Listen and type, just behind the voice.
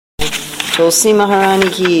Tulsi Maharani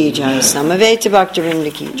ki jai, Samaveta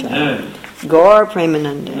Bhaktivinoda ki jai, Gaur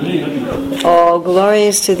Premananda. All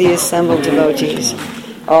glories to the assembled devotees.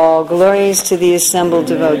 All glories to the assembled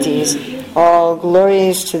devotees. All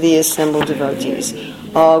glories to the assembled devotees.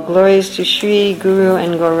 All glories to Sri Guru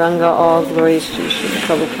and Gauranga. All glories to Sri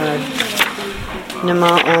Prabhupada.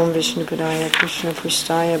 Nama Om Vishnu Padaya Krishna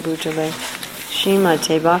Prastaya Bhutale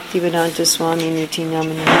Srimate Bhaktivedanta Swami Niti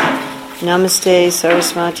Namane Namaste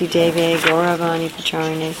Saraswati Deve Gauravani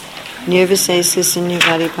Pacharane Nirvisesa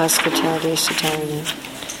Nirvadi Paskatade Satarane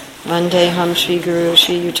Vande Ham Shri Guru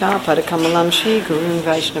Shri Yuta Padakamalam Shri Gurun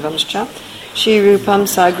Vaishnavamscha Shri Rupam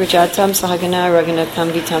Sagrajatam Sahagana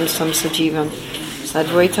Raghunatham Vitam Samsajivam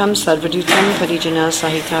Sadvaitam Sadvadutam Parijana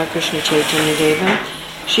Sahita Krishna Chaitanya Devam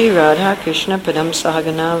Shri Radha Krishna Padam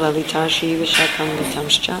Sahagana Lalita Shri Vishakam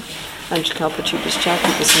Vitamscha Anchakalpachupascha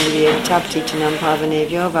Kipasindhya Taptitanam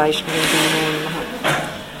Pavanevyo Vaishnavim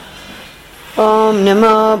Om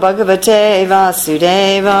Namo Bhagavate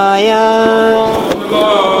Vasudevaya Om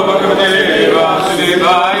Namo Bhagavate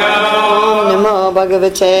Vasudevaya Om Namo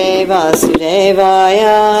Bhagavate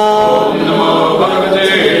Vasudevaya Om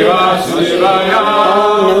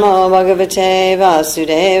Namo Bhagavate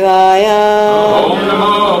Vasudevaya Om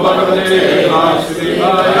Namo Bhagavate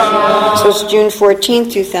Vasudevaya. So it's June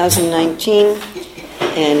 14th, 2019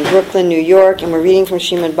 in Brooklyn, New York, and we're reading from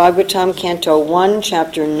Srimad Bhagavatam, Canto 1,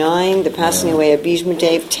 Chapter 9, The Passing Away of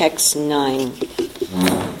Bhishmadev, Text 9.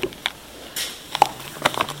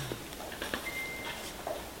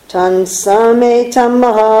 Tan sametam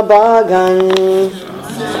mahabhagan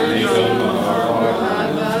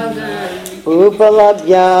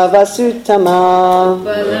upalabhya vasutama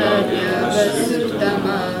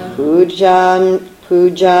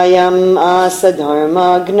pujayam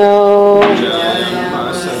asadharmagno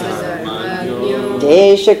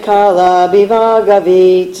deshakala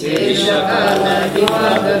bhivagavit.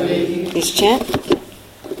 Please chant.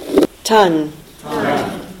 Tan.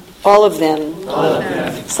 All of them.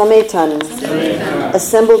 Sametan.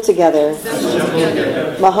 Assembled together.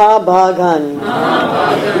 Mahabhagan.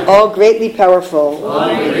 All greatly powerful.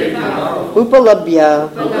 Upalabhya.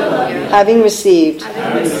 Having received.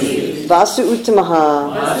 Vasu Uttamaha.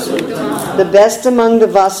 The best among the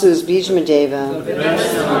Vasus, Bhishmadeva.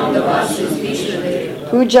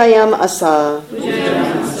 Pujayam Asa.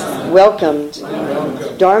 Welcomed.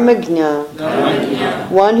 Dharmagna.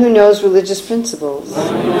 One who knows religious principles.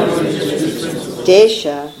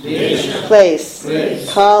 Desha. Place.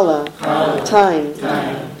 Kala. Time.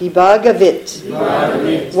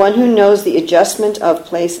 Vibhagavit. One who knows the adjustment of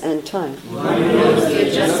place and time.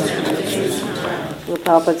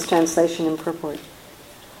 Prabhupada's translation and purport.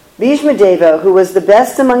 Bhishmadeva, who was the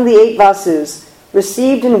best among the 8 Vasus,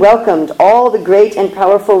 received and welcomed all the great and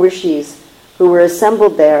powerful rishis who were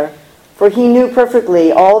assembled there, for he knew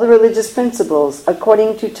perfectly all the religious principles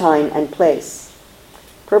according to time and place.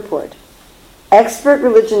 Purport. Expert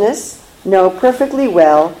religionists know perfectly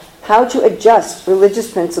well how to adjust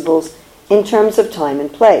religious principles in terms of time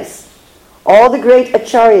and place. All the great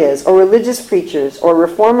acharyas, or religious preachers, or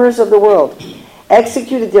reformers of the world,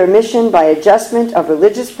 executed their mission by adjustment of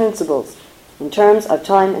religious principles in terms of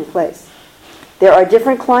time and place. There are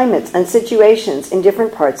different climates and situations in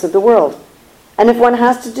different parts of the world, and if one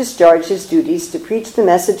has to discharge his duties to preach the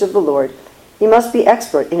message of the Lord, he must be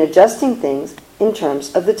expert in adjusting things in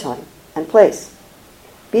terms of the time and place.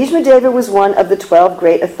 Bhishmadeva was one of the 12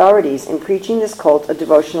 great authorities in preaching this cult of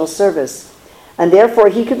devotional service, and therefore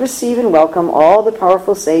he could receive and welcome all the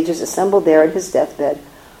powerful sages assembled there at his deathbed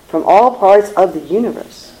from all parts of the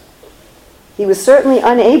universe. He was certainly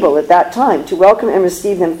unable at that time to welcome and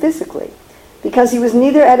receive them physically, because he was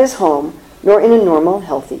neither at his home nor in a normal,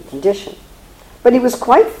 healthy condition. But he was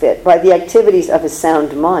quite fit by the activities of his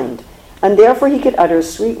sound mind, and therefore he could utter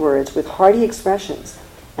sweet words with hearty expressions,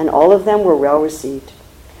 and all of them were well received.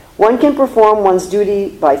 One can perform one's duty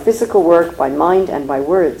by physical work, by mind, and by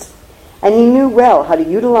words, and he knew well how to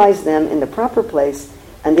utilize them in the proper place,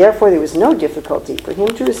 and therefore there was no difficulty for him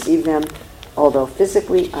to receive them, although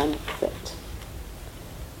physically unfit.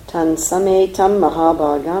 Tan sametam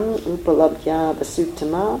mahabhagam upalabhya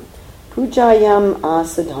vasutama pujayam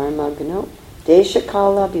asadharmagno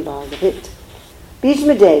deshakala vivagavit.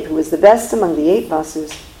 Bhishmadev, who was the best among the 8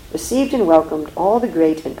 Vasus, received and welcomed all the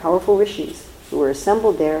great and powerful rishis who were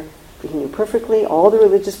assembled there, for he knew perfectly all the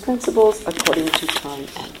religious principles according to time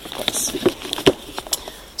and place.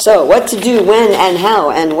 So, what to do, when, and how,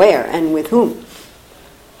 and where, and with whom?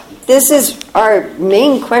 This is our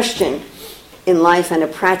main question in life on a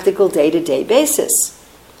practical day-to-day basis.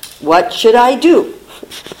 What should I do?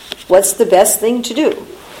 What's the best thing to do?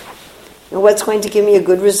 What's going to give me a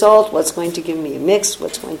good result? What's going to give me a mixed?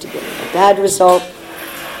 What's going to give me a bad result?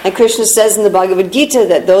 And Krishna says in the Bhagavad Gita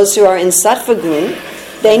that those who are in Sattva Gun,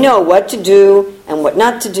 they know what to do and what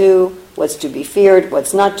not to do, what's to be feared,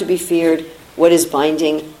 what's not to be feared, what is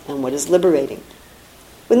binding and what is liberating.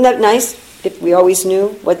 Wouldn't that be nice if we always knew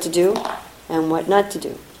what to do and what not to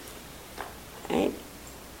do? Right?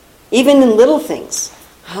 Even in little things.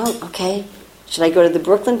 Should I go to the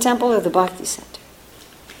Brooklyn Temple or the Bhakti Center?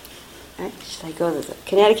 Right? Should I go to the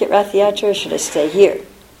Connecticut Rath Yatra or should I stay here?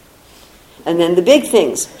 And then the big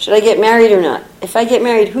things. Should I get married or not? If I get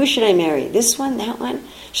married, who should I marry? This one? That one?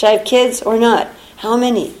 Should I have kids or not? How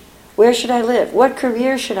many? Where should I live? What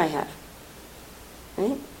career should I have?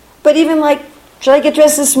 Right? But even should I get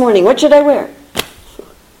dressed this morning? What should I wear?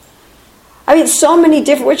 So many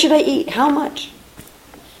different... What should I eat? How much?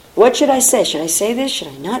 What should I say? Should I say this? Should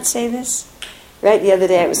I not say this? Right? The other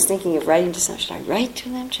day I was thinking of writing to someone. Should I write to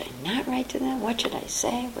them? Should I not write to them? What should I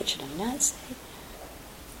say? What should I not say?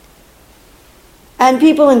 And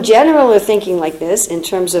people in general are thinking like this in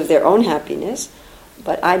terms of their own happiness.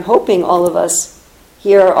 But I'm hoping all of us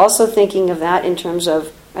here are also thinking of that in terms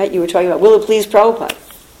of, right, you were talking about, will it please Prabhupada?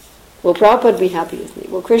 Will Prabhupada be happy with me?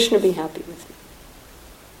 Will Krishna be happy with me?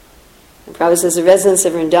 And Prabhupada says the residents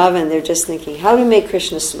of Vrindavan, they're just thinking, how do we make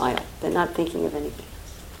Krishna smile? They're not thinking of anything else.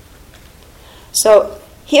 So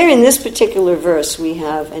here in this particular verse, we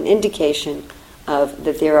have an indication of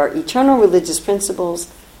that there are eternal religious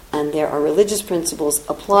principles and there are religious principles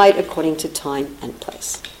applied according to time and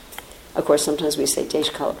place. Of course, sometimes we say Desh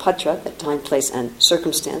Kala Patra, that time, place, and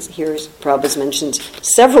circumstance. Here, Prabhupada's mentioned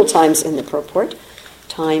several times in the purport,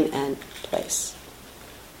 time and place.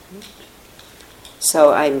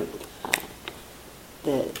 So I'm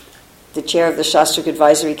the chair of the Shastric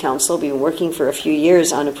Advisory Council. We've been working for a few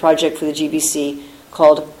years on a project for the GBC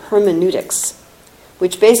called hermeneutics,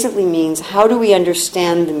 which basically means how do we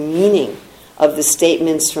understand the meaning of the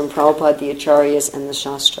statements from Prabhupada, the Acharyas, and the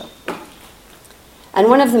Shastra. And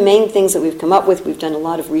one of the main things that we've come up with, we've done a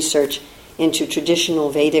lot of research into traditional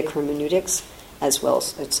Vedic hermeneutics, as well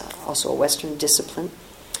as it's also a Western discipline.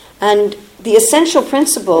 And the essential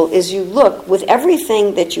principle is you look with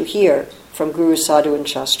everything that you hear from Guru, Sadhu, and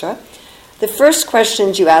Shastra. The first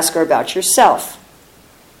questions you ask are about yourself.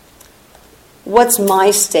 What's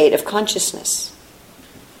my state of consciousness?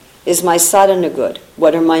 Is my sadhana good?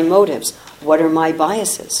 What are my motives? What are my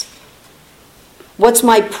biases? What's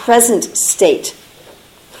my present state?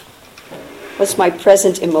 What's my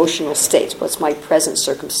present emotional state? What's my present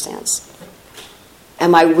circumstance?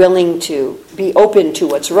 Am I willing to be open to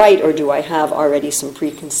what's right, or do I have already some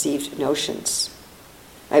preconceived notions?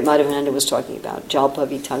 Right, Madhavananda was talking about Jalpa,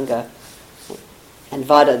 Vitanga, and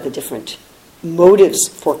Vada, the different motives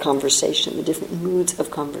for conversation, the different moods of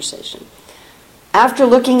conversation. After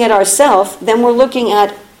looking at ourselves, then we're looking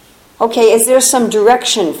at, okay, is there some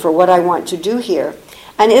direction for what I want to do here?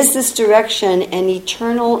 And is this direction an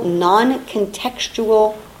eternal,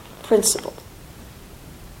 non-contextual principle?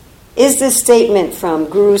 Is this statement from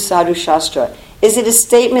Guru, Sadhu, Shastra, is it a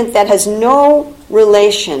statement that has no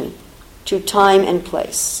relation to time and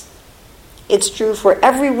place? It's true for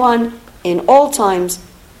everyone, in all times,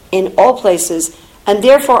 in all places, and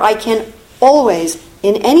therefore I can always,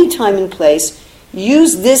 in any time and place,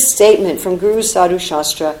 use this statement from Guru, Sadhu,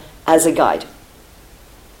 Shastra as a guide.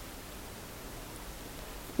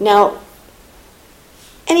 Now,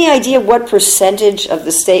 any idea what percentage of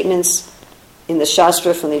the statements in the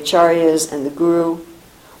Shastra from the Acharyas and the Guru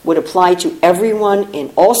would apply to everyone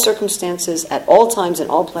in all circumstances, at all times, in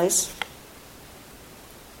all places?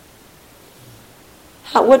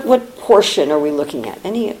 What portion are we looking at?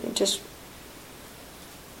 Any, just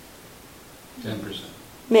 10%.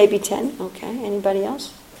 Maybe 10. Okay. Anybody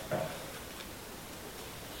else?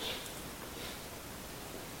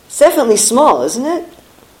 It's definitely small, isn't it?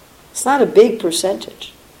 It's not a big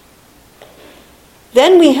percentage.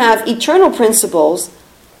 Then we have eternal principles,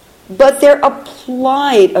 but they're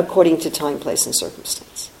applied according to time, place, and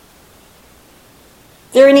circumstance.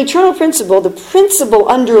 They're an eternal principle. The principle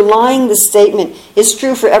underlying the statement is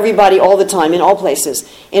true for everybody all the time, in all places,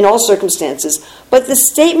 in all circumstances. But the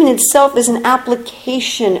statement itself is an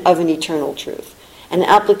application of an eternal truth, an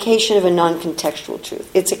application of a non-contextual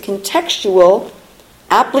truth. It's a contextual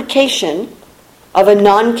application of a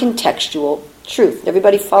non-contextual truth.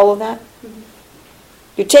 Everybody follow that? Mm-hmm.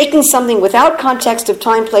 You're taking something without context of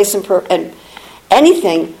time, place, and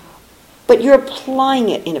anything, but you're applying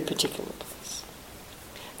it in a particular place.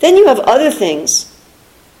 Then you have other things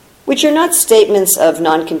which are not statements of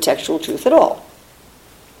non-contextual truth at all.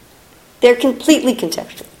 They're completely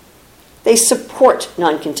contextual. They support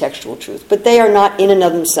non-contextual truth, but they are not in and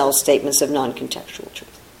of themselves statements of non-contextual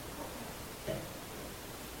truth.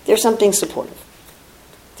 They're something supportive.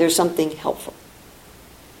 They're something helpful.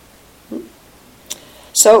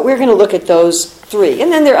 So we're going to look at those three.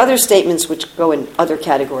 And then there are other statements which go in other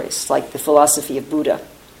categories, like the philosophy of Buddha,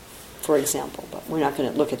 for example. But we're not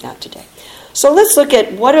going to look at that today. So let's look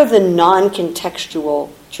at what are the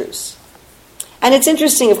non-contextual truths. And it's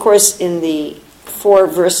interesting, of course, in the 4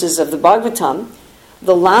 verses of the Bhagavatam,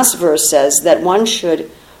 the last verse says that one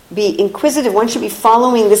should be inquisitive, one should be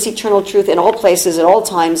following this eternal truth in all places, at all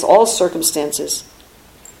times, all circumstances,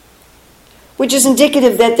 which is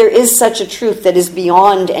indicative that there is such a truth that is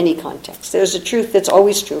beyond any context. There's a truth that's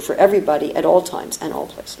always true for everybody at all times and all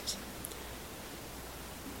places.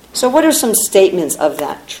 So what are some statements of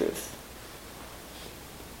that truth?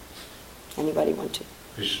 Anybody want to?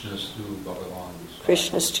 Krishnastu Bhagavan Swayam.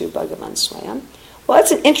 Krishnastu Bhagavan Swayam. Well,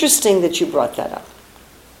 it's interesting that you brought that up.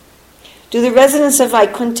 Do the residents of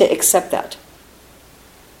Vaikuntha accept that?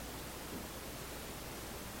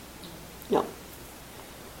 No.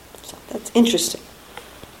 So that's interesting.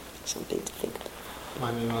 Something to think about.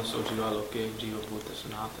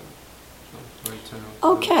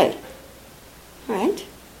 Okay. All right.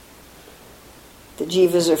 The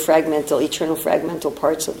jivas are fragmental, eternal fragmental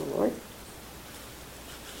parts of the Lord.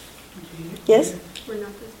 Yes? We're not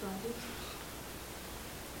his bodies.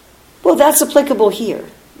 Well, that's applicable here.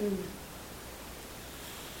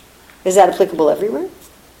 Is that applicable everywhere?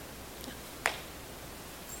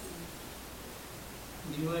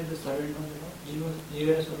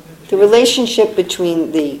 The relationship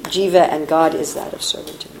between the jiva and God is that of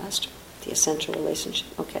servant and master. The essential relationship.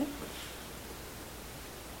 Okay.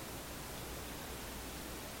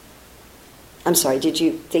 I'm sorry, did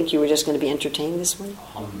you think you were just going to be entertaining this one?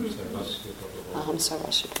 Aham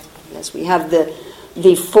sarvasya. Yes, we have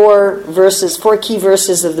the 4 key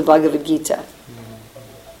verses of the Bhagavad Gita.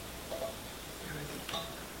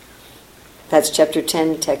 That's chapter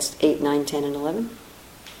 10, text 8, 9, 10, and 11.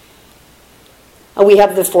 And we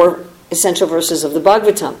have the 4 essential verses of the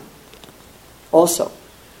Bhagavatam also.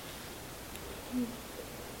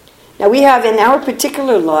 Now we have in our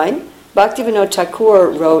particular line, Bhaktivinoda Thakur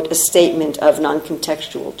wrote a statement of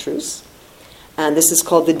non-contextual truths. And this is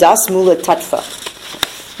called the Das Mula Tattva.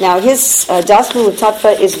 Now his Das Mula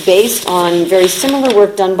Tattva is based on very similar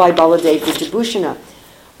work done by Baladev Vidyabhushana,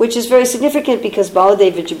 which is very significant because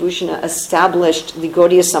Baladev Vidyabhushana established the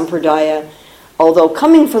Gaudiya Sampradaya, although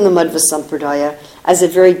coming from the Madhva Sampradaya, as a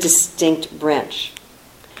very distinct branch.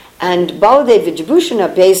 And Baladev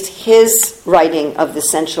Vidyabhushana based his writing of the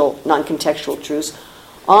essential non-contextual truths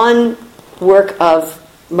on work of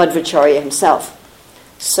Madhvacharya himself.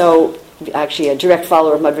 So, actually a direct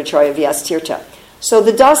follower of Madhvacharya Vyastirtha. So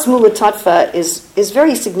the Das Mula Tattva is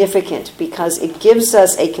very significant because it gives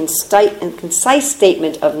us a concise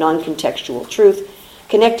statement of non-contextual truth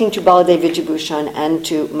connecting to Baladev Vidyabhushana and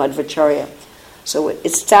to Madhvacharya. So it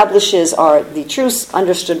establishes the truths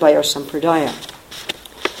understood by our Sampradaya.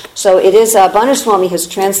 So it is, Banaswami has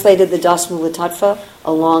translated the Das Mula Tattva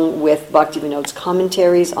along with Bhaktivinoda's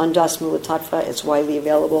commentaries on Das Mula Tattva. It's widely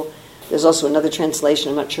available. There's also another translation,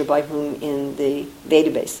 I'm not sure by whom, in the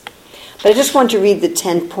database. But I just want to read the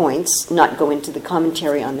 10 points, not go into the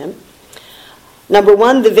commentary on them. Number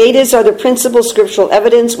 1, the Vedas are the principal scriptural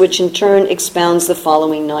evidence, which in turn expounds the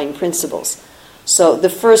following 9 principles. So the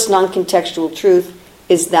first non-contextual truth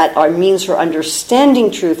is that our means for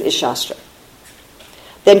understanding truth is Shastra.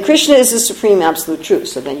 Then Krishna is the supreme absolute truth.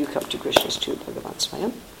 So then you come to Krishna's tu Bhagavan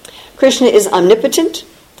Swayam. Krishna is omnipotent.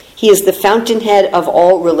 He is the fountainhead of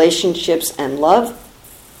all relationships and love.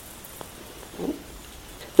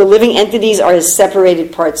 The living entities are his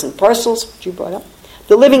separated parts and parcels, which you brought up.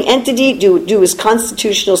 The living entity, due his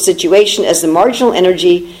constitutional situation as the marginal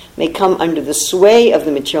energy, may come under the sway of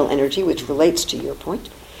the material energy, which relates to your point.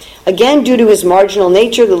 Again, due to his marginal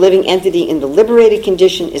nature, the living entity in the liberated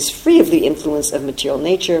condition is free of the influence of material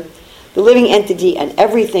nature. The living entity and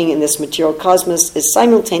everything in this material cosmos is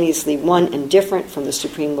simultaneously one and different from the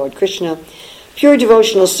Supreme Lord Krishna. Pure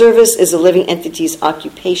devotional service is the living entity's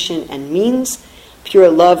occupation and means. Pure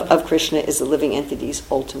love of Krishna is the living entity's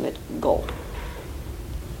ultimate goal.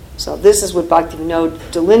 So this is what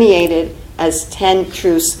Bhaktivinoda delineated as 10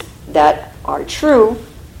 truths that are true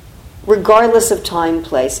regardless of time,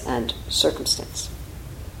 place, and circumstance.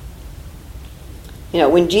 You know,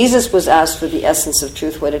 when Jesus was asked for the essence of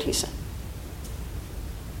truth, what did he say?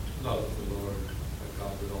 Love the Lord thy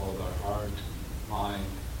God with all thy heart, mind.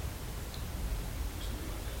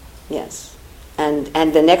 Yes. And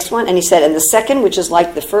the next one, and he said, and the second, which is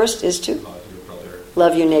like the first, is to Love your brother.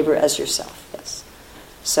 love your neighbor as yourself. Yes.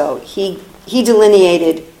 So he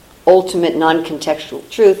delineated ultimate non-contextual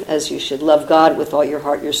truth as you should love God with all your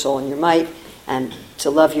heart, your soul, and your might, and to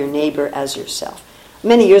love your neighbor as yourself.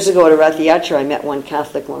 Many years ago at a Rath Yatra, I met one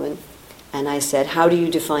Catholic woman, and I said, how do you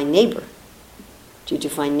define neighbor? Do you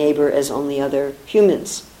define neighbor as only other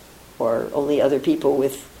humans, or only other people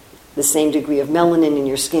with the same degree of melanin in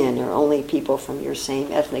your skin, or only people from your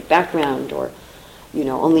same ethnic background, or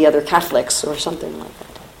only other Catholics, or something like that?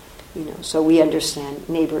 So we understand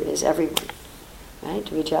neighbor is everyone. Right?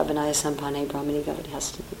 Vijavanaya sampane brahmani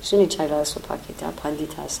gavadhyasti sunichayla swapakita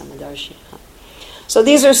pandita samadarshi. So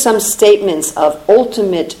these are some statements of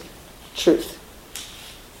ultimate truth.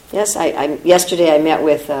 Yes, yesterday I met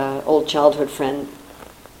with an old childhood friend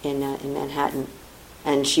in Manhattan,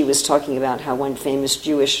 and she was talking about how one famous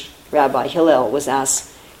Jewish rabbi, Hillel, was asked,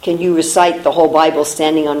 can you recite the whole Bible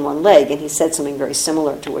standing on one leg? And he said something very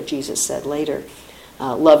similar to what Jesus said later.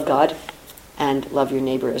 Love God and love your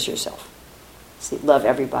neighbor as yourself. See, love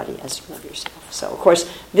everybody as you love yourself. So, of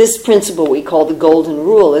course, this principle we call the golden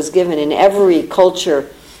rule is given in every culture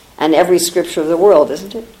and every scripture of the world,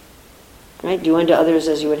 isn't it? Right? Do unto others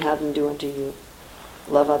as you would have them do unto you.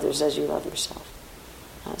 Love others as you love yourself.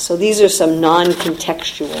 So these are some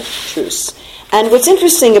non-contextual truths. And what's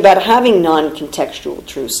interesting about having non-contextual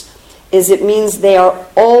truths is it means they are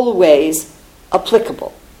always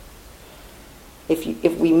applicable.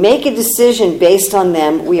 If we make a decision based on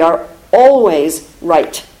them, we are always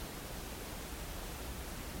right.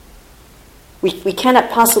 We cannot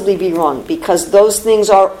possibly be wrong because those things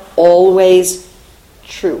are always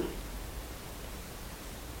true.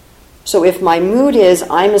 So if my mood is,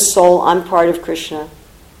 I'm a soul, I'm part of Krishna,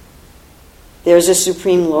 there's a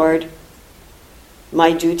Supreme Lord,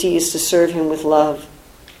 my duty is to serve him with love,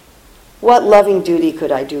 what loving duty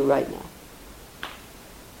could I do right now?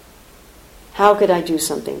 How could I do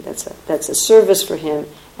something that's a service for him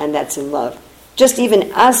and that's in love? Just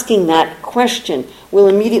even asking that question will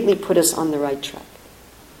immediately put us on the right track.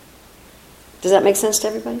 Does that make sense to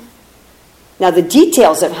everybody? Now the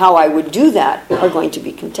details of how I would do that are going to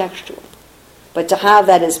be contextual. But to have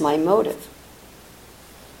that as my motive.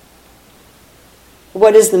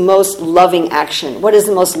 What is the most loving action? What is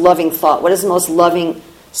the most loving thought? What is the most loving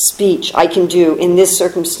speech I can do in this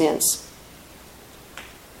circumstance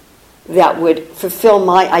that would fulfill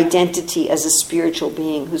my identity as a spiritual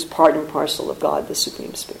being who's part and parcel of God, the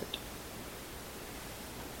Supreme Spirit?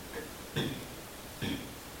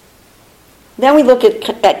 Then we look at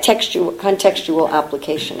contextual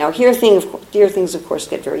application. Now here things, of course,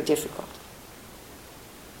 get very difficult.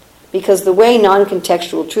 Because the way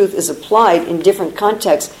non-contextual truth is applied in different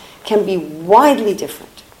contexts can be widely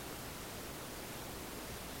different.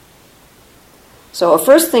 So a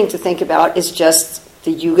first thing to think about is just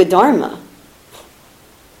the Yuga Dharma.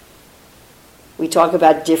 We talk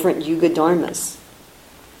about different Yuga Dharmas.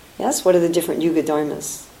 Yes? What are the different Yuga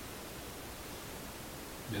Dharmas?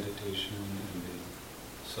 Meditation and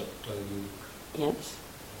the Sattva Yuga. Yes.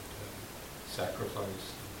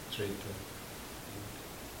 Sacrifice, Treta,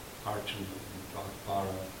 Arjuna, Para,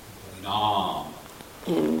 Nam.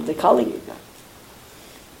 In the Kali Yuga.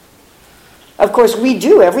 Of course, we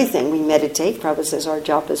do everything. We meditate. Prabhupada says our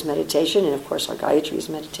japa is meditation, and of course our Gayatri is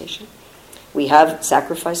meditation. We have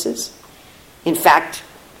sacrifices. In fact,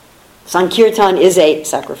 Sankirtan is a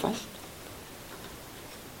sacrifice.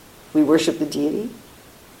 We worship the deity.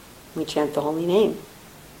 We chant the holy name.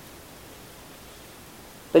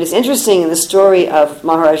 But it's interesting in the story of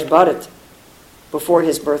Maharaj Bharat, before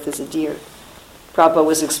his birth as a deer, Prabhupada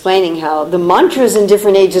was explaining how the mantras in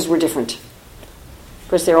different ages were different. Of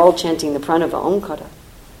course, they're all chanting the pranava, Omkara.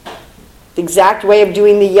 The exact way of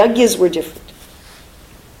doing the yagyas were different.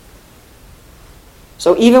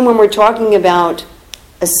 So even when we're talking about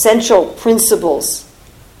essential principles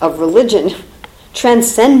of religion,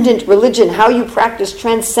 transcendent religion, how you practice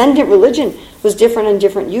transcendent religion was different in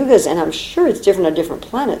different yugas, and I'm sure it's different on different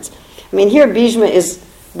planets. I mean, here Bhishma is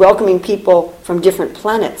welcoming people from different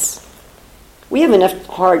planets. We have enough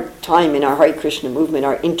hard time in our Hare Krishna movement,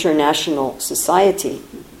 our international society,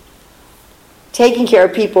 taking care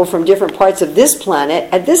of people from different parts of this planet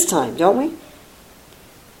at this time, don't we?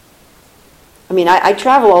 I mean, I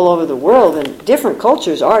travel all over the world, and different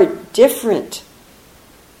cultures are different.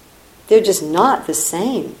 They're just not the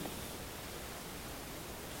same.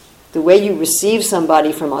 The way you receive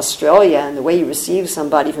somebody from Australia and the way you receive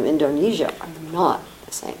somebody from Indonesia are not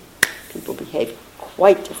the same. People behave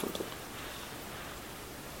quite differently.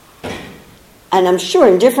 And I'm sure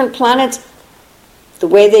in different planets, the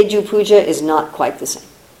way they do puja is not quite the same.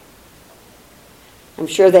 I'm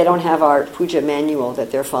sure they don't have our puja manual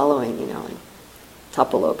that they're following, in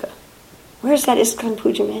Tapaloka. Where's that ISKCON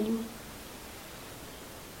Puja manual?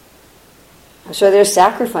 I'm sure their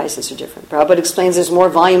sacrifices are different. Prabhupada explains there's more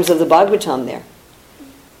volumes of the Bhagavatam there.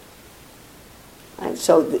 Right?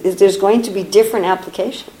 So there's going to be different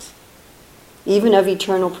applications, even of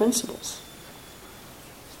eternal principles.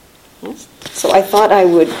 Yes? So I thought I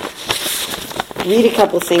would read a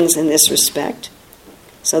couple things in this respect.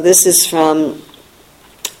 So this is from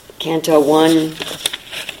Canto 1,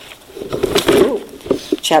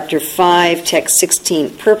 Chapter 5, Text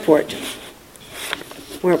 16, Purport,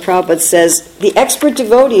 where Prabhupada says, the expert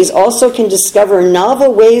devotees also can discover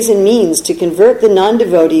novel ways and means to convert the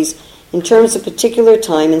non-devotees in terms of particular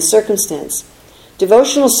time and circumstance.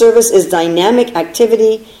 Devotional service is dynamic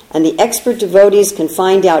activity, and the expert devotees can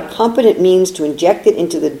find out competent means to inject it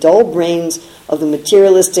into the dull brains of the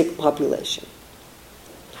materialistic population.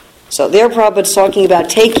 So there Prabhupada's talking about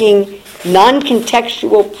taking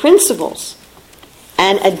non-contextual principles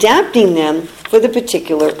and adapting them for the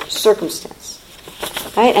particular circumstance.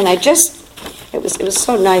 Right? And it was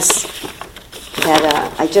so nice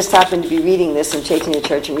that I just happened to be reading this in Chaitanya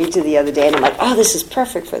Church and read to the other day, and I'm like, oh, this is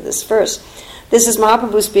perfect for this verse. This is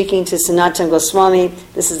Mahaprabhu speaking to Sanatana Goswami.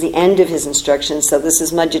 This is the end of his instructions, so this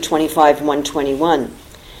is Madhya 25, 121.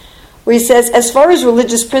 Where he says, as far as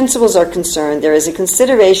religious principles are concerned, there is a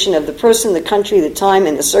consideration of the person, the country, the time,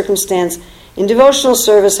 and the circumstance. In devotional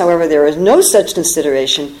service, however, there is no such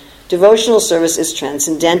consideration. Devotional service is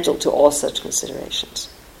transcendental to all such considerations.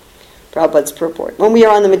 Prabhupada's purport. When we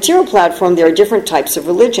are on the material platform, there are different types of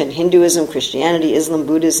religion: Hinduism, Christianity, Islam,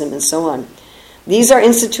 Buddhism, and so on. These are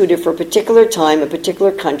instituted for a particular time, a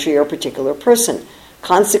particular country, or a particular person.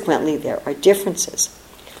 Consequently, there are differences.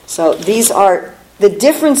 So these are the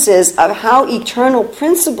differences of how eternal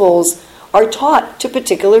principles are taught to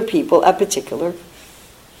particular people at particular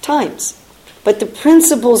times. But the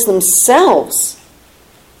principles themselves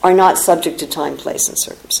are not subject to time, place, and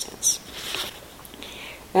circumstance.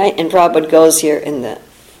 Right? And Prabhupada goes here in the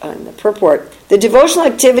purport. The devotional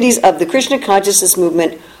activities of the Krishna consciousness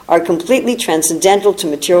movement are completely transcendental to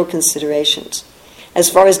material considerations. As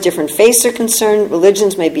far as different faiths are concerned,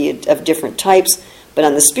 religions may be of different types, but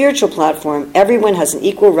on the spiritual platform, everyone has an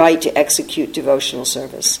equal right to execute devotional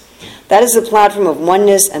service. That is the platform of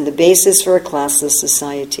oneness and the basis for a classless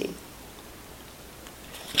society.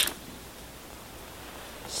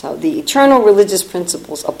 So the eternal religious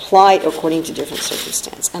principles apply according to different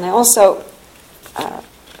circumstances. And I also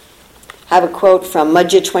have a quote from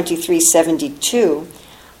Madhya 23:72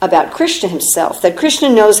 about Krishna himself, that Krishna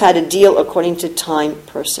knows how to deal according to time,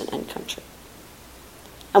 person, and country.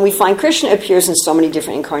 And we find Krishna appears in so many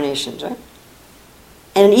different incarnations, right?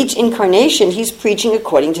 And in each incarnation, he's preaching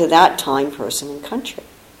according to that time, person, and country.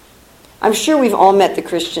 I'm sure we've all met the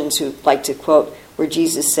Christians who like to quote where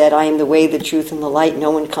Jesus said, I am the way, the truth, and the light.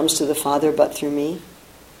 No one comes to the Father but through me.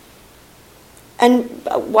 And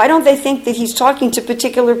why don't they think that he's talking to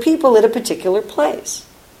particular people at a particular place?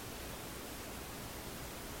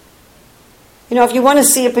 You know, if you want to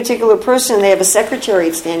see a particular person and they have a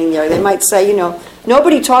secretary standing there, they might say, you know,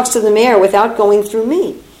 nobody talks to the mayor without going through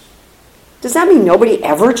me. Does that mean nobody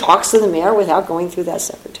ever talks to the mayor without going through that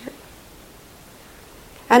secretary?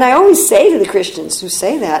 And I always say to the Christians who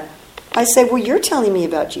say that, I say, well, you're telling me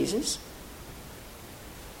about Jesus.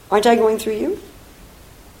 Aren't I going through you?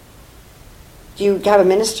 Do you have a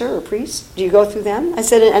minister or a priest? Do you go through them? I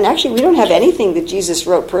said, and actually, we don't have anything that Jesus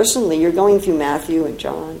wrote personally. You're going through Matthew and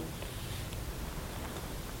John.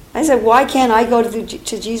 I said, why can't I go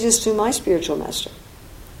to Jesus through my spiritual master?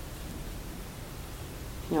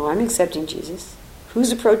 No, I'm accepting Jesus.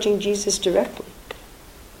 Who's approaching Jesus directly?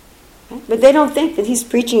 Right? But they don't think that he's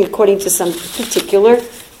preaching according to some particular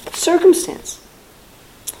circumstance.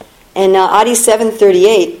 And Adi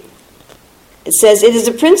 7:38, it says, it is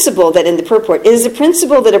a principle that in the purport, it is a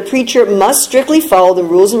principle that a preacher must strictly follow the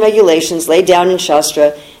rules and regulations laid down in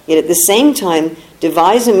Shastra, yet at the same time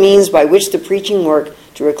devise a means by which the preaching work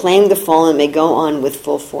to reclaim the fallen may go on with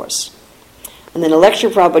full force. And then a lecture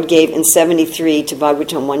Prabhupada gave in 73 to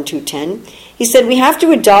Bhagavatam 1.2.10, he said, we have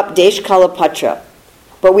to adopt Desh Kala Patra,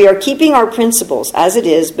 but we are keeping our principles as it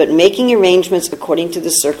is, but making arrangements according to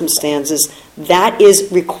the circumstances. That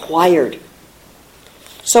is required.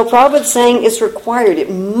 So Prabhupada's saying it's required.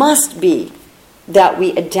 It must be that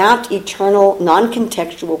we adapt eternal,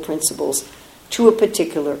 non-contextual principles to a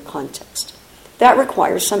particular context. That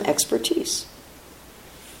requires some expertise.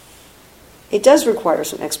 It does require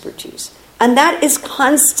some expertise. And that is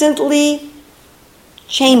constantly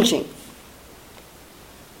changing.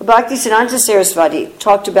 Bhaktisiddhanta Saraswati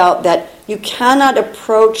talked about that you cannot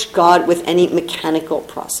approach God with any mechanical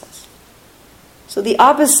process. So the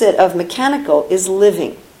opposite of mechanical is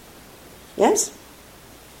living. Yes?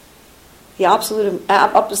 The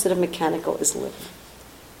opposite of mechanical is living.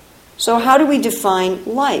 So how do we define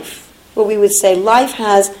life? Well, we would say life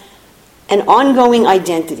has an ongoing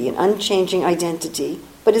identity, an unchanging identity,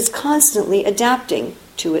 but is constantly adapting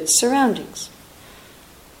to its surroundings.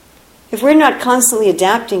 If we're not constantly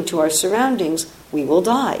adapting to our surroundings, we will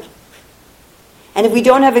die. And if we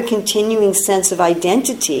don't have a continuing sense of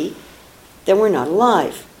identity, then we're not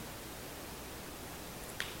alive.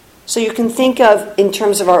 So you can think of, in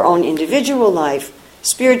terms of our own individual life,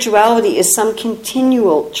 spirituality is some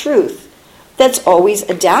continual truth that's always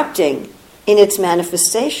adapting in its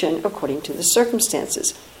manifestation according to the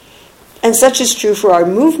circumstances. And such is true for our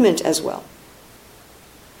movement as well.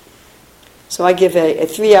 So I give a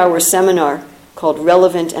 3-hour seminar called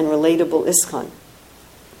Relevant and Relatable ISKCON.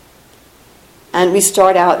 And we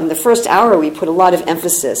start out, in the first hour, we put a lot of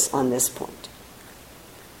emphasis on this point.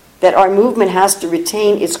 That our movement has to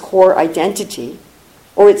retain its core identity,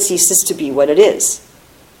 or it ceases to be what it is.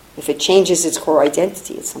 If it changes its core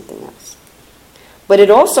identity, it's something else. But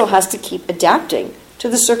it also has to keep adapting to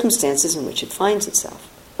the circumstances in which it finds itself,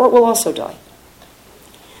 or it will also die.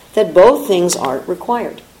 That both things are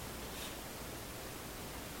required.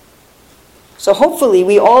 So hopefully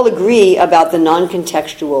we all agree about the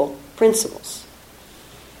non-contextual principles.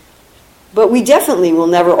 But we definitely will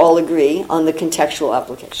never all agree on the contextual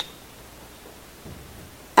application.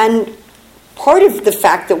 And part of the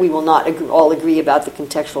fact that we will not all agree about the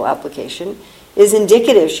contextual application is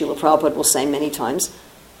indicative, Srila Prabhupada will say many times,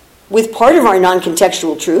 with part of our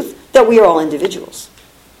non-contextual truth, that we are all individuals.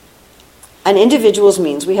 And individuals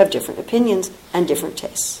means we have different opinions and different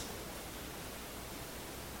tastes.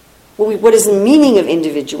 Well, what is the meaning of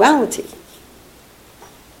individuality?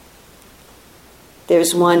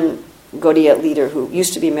 There's one Gaudiya leader who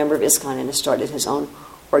used to be a member of ISKCON and has started his own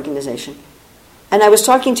organization. And I was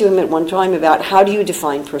talking to him at one time about how do you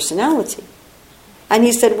define personality? And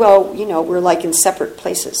he said, well, we're like in separate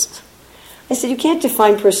places. I said, you can't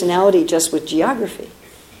define personality just with geography.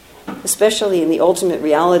 Especially in the ultimate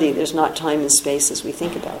reality, there's not time and space as we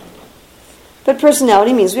think about it. But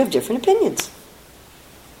personality means we have different opinions.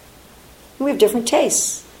 We have different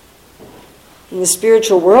tastes. In the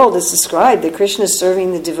spiritual world, it's described that Krishna is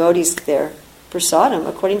serving the devotees their prasadam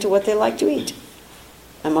according to what they like to eat.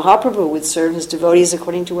 And Mahaprabhu would serve his devotees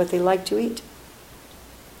according to what they like to eat.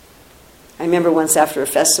 I remember once after a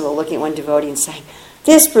festival looking at one devotee and saying,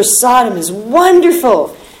 "This prasadam is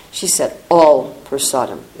wonderful." She said, "All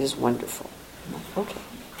prasadam is wonderful." I'm like, okay.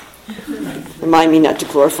 Remind me not to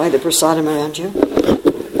glorify the prasadam around you.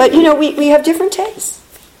 But we have different tastes.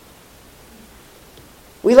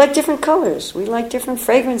 We like different colors. We like different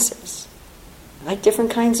fragrances. We like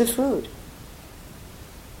different kinds of food.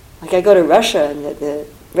 Like I go to Russia and the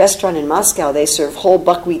restaurant in Moscow, they serve whole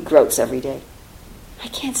buckwheat groats every day. I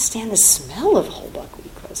can't stand the smell of whole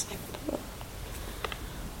buckwheat groats.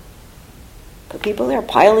 But people there are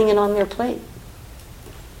piling it on their plate.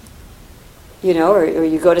 Or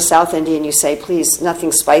you go to South India and you say, please,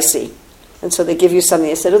 nothing spicy. And so they give you something.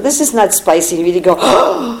 They said, "Oh, this is not spicy." And you really go,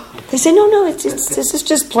 "Oh!" They say, "No, this is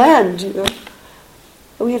just planned." And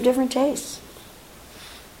we have different tastes.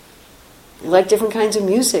 We like different kinds of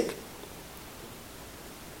music.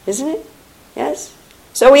 Isn't it? Yes?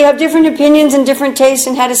 So we have different opinions and different tastes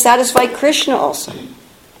in how to satisfy Krishna also.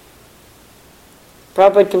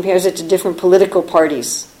 Prabhupada compares it to different political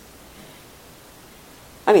parties.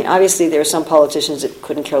 I mean, obviously there are some politicians that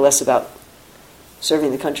couldn't care less about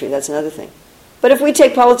serving the country. That's another thing. But if we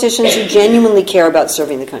take politicians who genuinely care about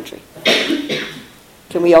serving the country,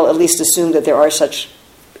 can we all at least assume that there are such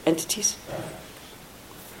entities?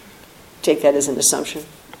 Take that as an assumption,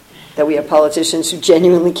 that we have politicians who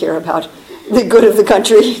genuinely care about the good of the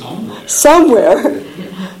country. Somewhere,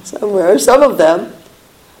 some of them.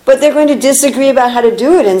 But they're going to disagree about how to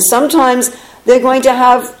do it, and sometimes they're going to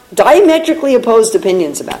have diametrically opposed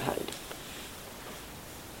opinions about how to do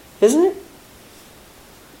it. Isn't it?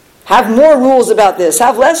 Have more rules about this,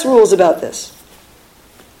 have less rules about this.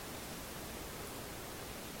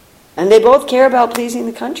 And they both care about pleasing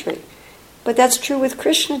the country. But that's true with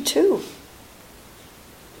Krishna too.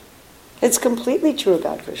 It's completely true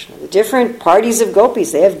about Krishna. The different parties of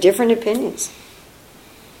gopis, they have different opinions.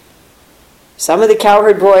 Some of the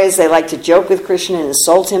cowherd boys, they like to joke with Krishna and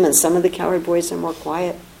insult him, and some of the cowherd boys are more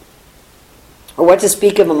quiet. Or what to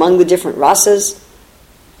speak of among the different rasas.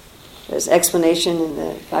 There's explanation in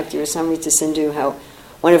the Bhakti Rasamrita Sindhu how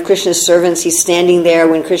one of Krishna's servants, he's standing there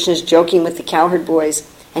when Krishna's joking with the cowherd boys,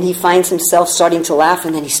 and he finds himself starting to laugh,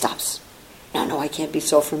 and then he stops. No, I can't be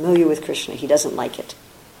so familiar with Krishna. He doesn't like it.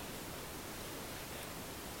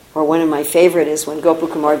 Or one of my favorite is when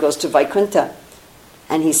Gopakumar goes to Vaikuntha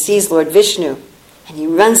and he sees Lord Vishnu and he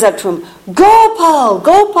runs up to him, Gopal,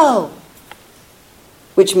 Gopal!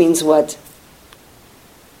 Which means what?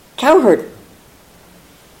 Cowherd.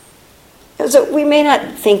 So we may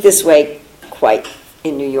not think this way quite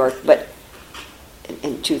in New York, but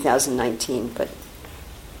in 2019, but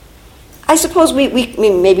I suppose we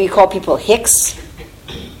maybe call people hicks,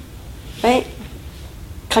 right?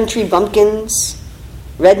 Country bumpkins,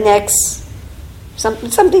 rednecks,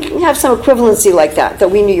 something can have some equivalency like that. That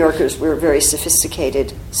we New Yorkers, we're very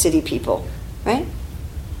sophisticated city people, right?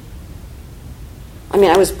 I mean,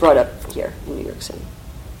 I was brought up here in New York City,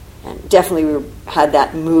 and definitely we had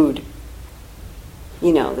that mood.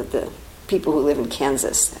 You know, that the people who live in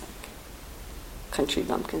Kansas, country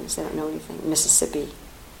bumpkins, they don't know anything. Mississippi,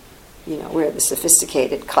 you know, we're the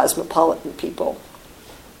sophisticated, cosmopolitan people.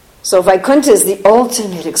 So Vaikuntha is the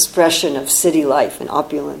ultimate expression of city life and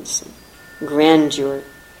opulence and grandeur.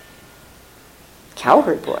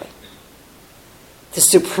 Cowherd boy. The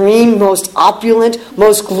supreme, most opulent,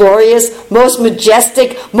 most glorious, most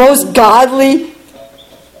majestic, most godly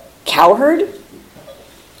cowherd.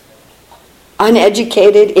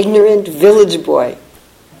 Uneducated, ignorant village boy.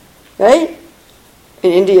 Right?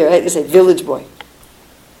 In India, right, they say village boy.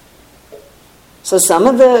 So some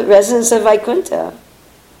of the residents of Vaikuntha,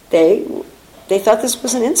 they thought this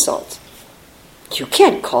was an insult. You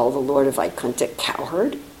can't call the Lord of Vaikuntha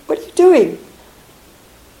cowherd. What are you doing?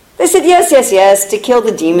 They said, yes, to kill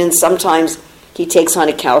the demons, sometimes he takes on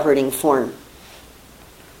a cowherding form.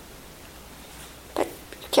 But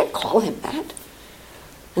you can't call him that.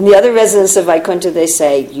 And the other residents of Vaikuntha, they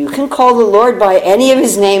say, you can call the Lord by any of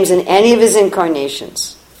his names and any of his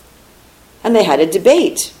incarnations. And they had a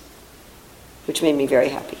debate, which made me very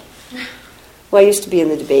happy. Well, I used to be in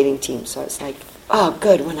the debating team, so it's like, oh,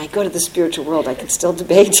 good, when I go to the spiritual world, I can still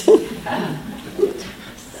debate. So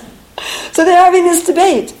they're having this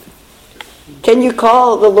debate. Can you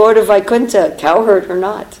call the Lord of Vaikuntha cowherd or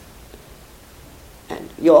not? And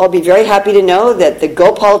you'll all be very happy to know that the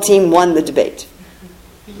Gopal team won the debate.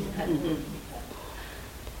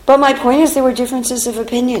 But my point is there were differences of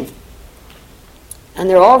opinion. And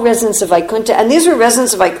they're all residents of Vaikuntha. And these were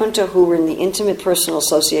residents of Vaikuntha who were in the intimate personal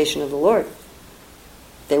association of the Lord.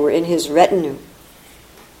 They were in his retinue.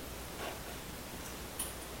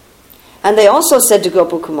 And they also said to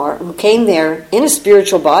Gopakumar, who came there in a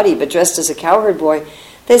spiritual body but dressed as a cowherd boy,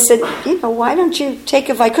 they said, why don't you take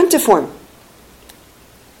a Vaikuntha form?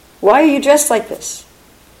 Why are you dressed like this?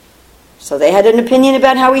 So they had an opinion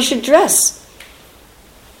about how he should dress.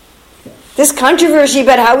 This controversy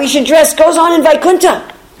about how we should dress goes on in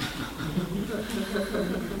Vaikuntha.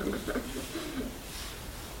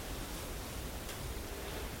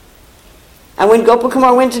 And when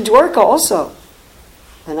Gopakumar went to Dwarka also,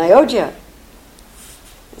 in Ayodhya,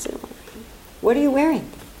 I said, what are you wearing?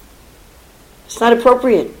 It's not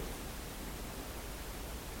appropriate.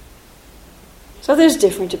 So there's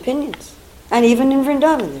different opinions. And even in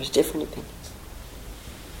Vrindavan, there's different opinions.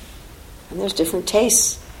 And there's different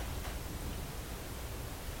tastes.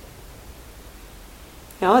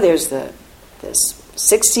 There's this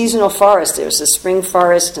 6 seasonal forest. There's the spring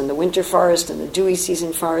forest and the winter forest and the dewy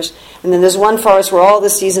season forest. And then there's one forest where all the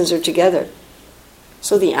seasons are together.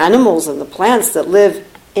 So the animals and the plants that live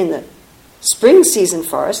in the spring season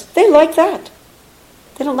forest, they like that.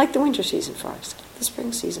 They don't like the winter season forest, the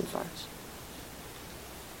spring season forest.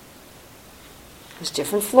 There's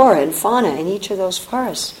different flora and fauna in each of those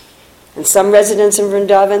forests. And some residents in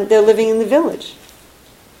Vrindavan, they're living in the village.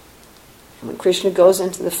 And when Krishna goes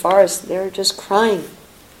into the forest, they're just crying.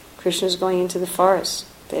 Krishna's going into the forest.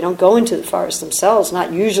 They don't go into the forest themselves,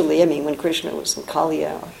 not usually. When Krishna was in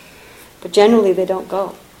Kaliya. But generally they don't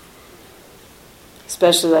go.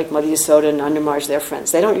 Especially like Madhya Yasoda and Nandamaj, their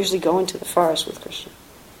friends. They don't usually go into the forest with Krishna.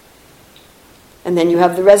 And then you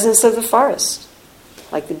have the residents of the forest,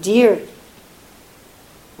 like the deer,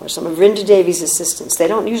 or some of Vrinda Devi's assistants. They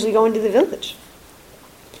don't usually go into the village.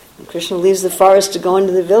 When Krishna leaves the forest to go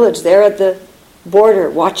into the village, they're at the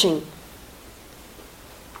border watching.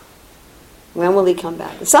 When will he come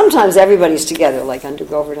back? And sometimes everybody's together, like under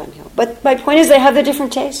Govardhan Hill. But my point is they have their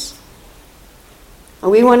different tastes.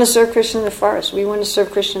 And we want to serve Krishna in the forest. We want to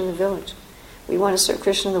serve Krishna in the village. We want to serve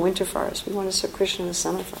Krishna in the winter forest. We want to serve Krishna in the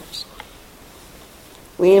summer forest.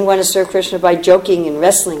 We want to serve Krishna by joking and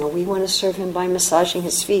wrestling, or we want to serve him by massaging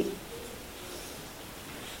his feet.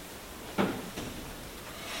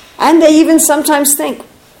 And they even sometimes think,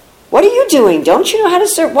 what are you doing? Don't you know how to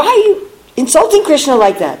serve? Why are you insulting Krishna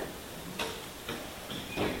like that?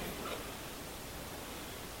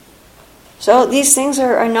 So these things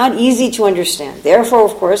are not easy to understand. Therefore,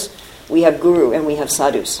 of course, we have guru and we have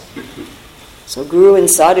sadhus. So guru and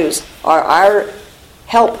sadhus are our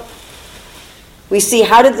help. We see,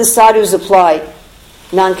 how did the sadhus apply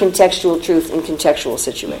non-contextual truth in contextual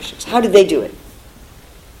situations? How did they do it?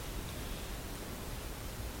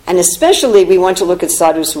 And especially we want to look at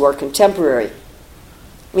sadhus who are contemporary.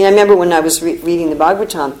 I mean, I remember when I was reading the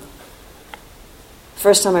Bhagavatam,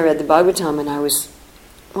 first time I read the Bhagavatam, and I was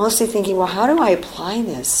mostly thinking, well, how do I apply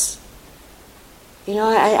this? You know,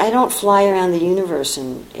 I don't fly around the universe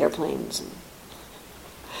in airplanes. And,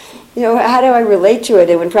 you know, how do I relate to it?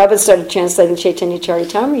 And when Prabhupada started translating Chaitanya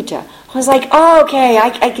Charitamrita, I was like, oh, okay,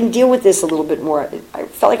 I can deal with this a little bit more. I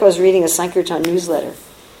felt like I was reading a Sankirtan newsletter.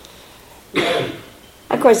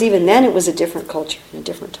 Of course, even then it was a different culture, and a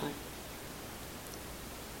different time.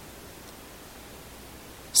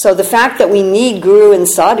 So the fact that we need guru and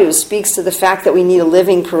sadhu speaks to the fact that we need a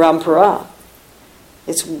living parampara.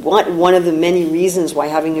 It's one of the many reasons why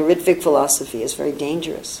having a Ritvik philosophy is very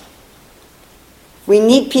dangerous. We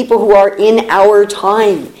need people who are in our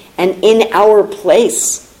time and in our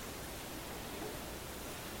place,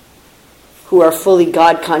 who are fully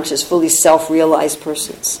God-conscious, fully self-realized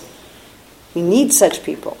persons. We need such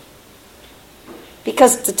people.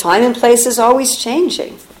 Because the time and place is always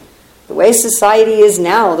changing. The way society is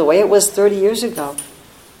now, the way it was 30 years ago.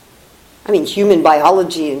 I mean, human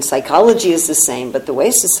biology and psychology is the same, but the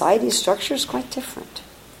way society is structured is quite different.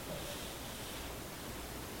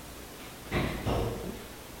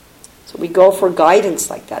 So we go for guidance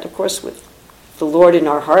like that, of course, with the Lord in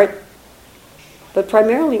our heart, but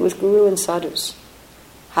primarily with guru and sadhus.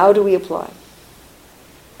 How do we apply?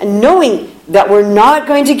 And knowing that we're not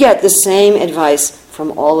going to get the same advice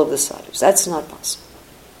from all of the sadhus. That's not possible.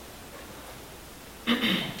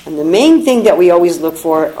 And the main thing that we always look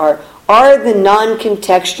for are the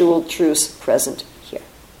non-contextual truths present here.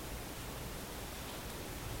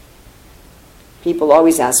 People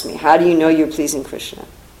always ask me, how do you know you're pleasing Krishna?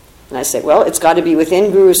 And I say, well, it's got to be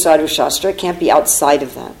within Guru Sadhu Shastra. It can't be outside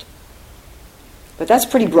of that. But that's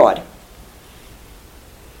pretty broad.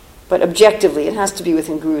 But objectively, it has to be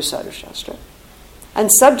within Guru Sadhu Shastra.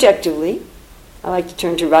 And subjectively, I like to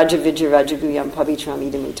turn to Raja Vidya Rajaguyam Pavitram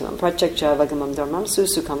Idamitamam Pratyakcha Vagamam Dharmam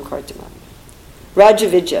Susukam Kartamam. Raja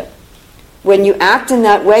Vidya. When you act in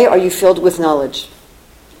that way, are you filled with knowledge?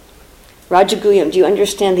 Rajaguyam, do you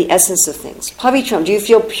understand the essence of things? Pavitram, do you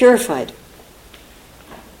feel purified?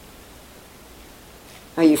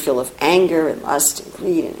 Are you full of anger and lust and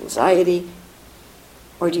greed and anxiety?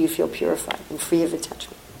 Or do you feel purified and free of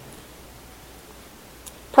attachment?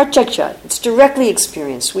 Pratyaksha, it's directly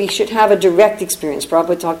experienced. We should have a direct experience.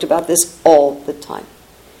 Prabhupada talked about this all the time.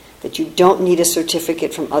 That you don't need a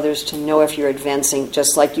certificate from others to know if you're advancing,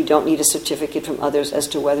 just like you don't need a certificate from others as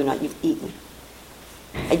to whether or not you've eaten.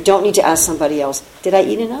 I don't need to ask somebody else, did I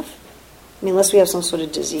eat enough? I mean, unless we have some sort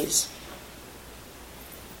of disease.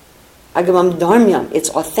 Agamam dharmyam, it's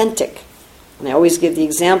authentic. And I always give the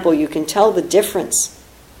example, you can tell the difference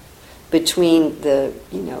between the,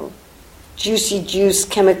 juicy juice,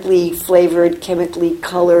 chemically flavored, chemically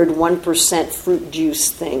colored, 1% fruit juice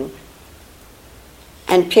thing,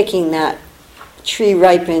 and picking that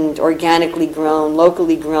tree-ripened, organically grown,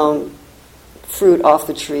 locally grown fruit off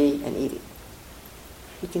the tree and eating.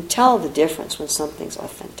 You can tell the difference when something's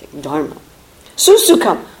authentic. Dharma.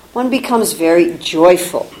 Susukam, one becomes very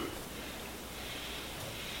joyful.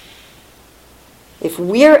 If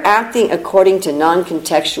we're acting according to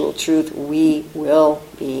non-contextual truth, we will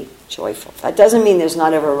be joyful. That doesn't mean there's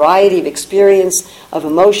not a variety of experience, of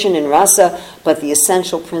emotion and rasa, but the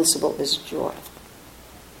essential principle is joy.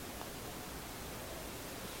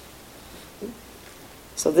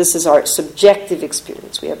 So this is our subjective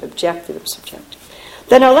experience. We have objective and subjective.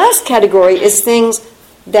 Then our last category is things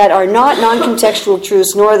that are not non-contextual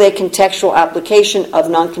truths, nor are they contextual application of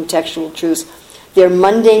non-contextual truths. They're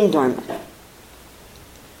mundane dharma.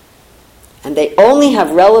 And they only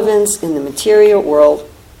have relevance in the material world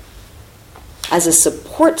as a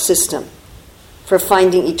support system for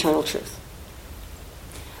finding eternal truth.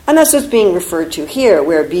 And that's what's being referred to here,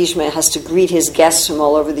 where Bhishma has to greet his guests from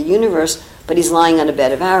all over the universe, but he's lying on a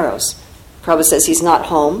bed of arrows. Prabhupada says he's not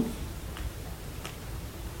home,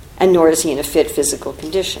 and nor is he in a fit physical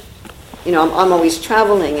condition. I'm always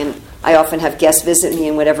traveling, and I often have guests visit me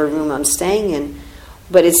in whatever room I'm staying in,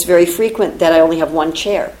 but it's very frequent that I only have one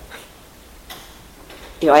chair.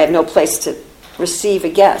 I have no place to receive a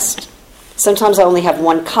guest. Sometimes I only have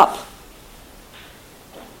one cup.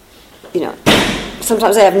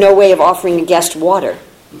 Sometimes I have no way of offering a guest water.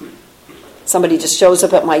 Somebody just shows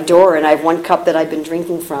up at my door and I have one cup that I've been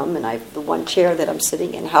drinking from and I have the one chair that I'm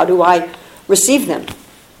sitting in. How do I receive them?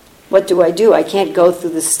 What do? I can't go through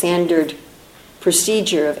the standard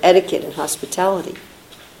procedure of etiquette and hospitality.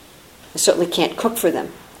 I certainly can't cook for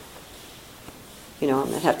them. I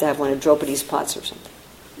might have to have one of Draupadi's pots or something.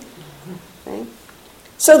 Okay?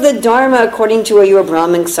 So the Dharma, according to, are you a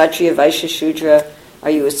Brahmin, Kshatriya, Vaishya, Shudra? Are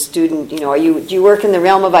you a student? Do you work in the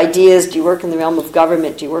realm of ideas? Do you work in the realm of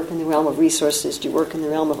government? Do you work in the realm of resources? Do you work in the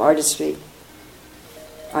realm of artistry?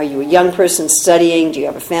 Are you a young person studying? Do you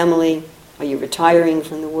have a family? Are you retiring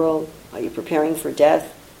from the world? Are you preparing for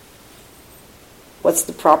death? What's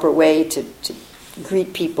the proper way to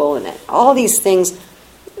greet people? And all these things,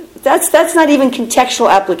 that's not even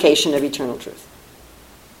contextual application of eternal truth.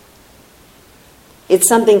 It's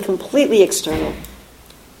something completely external,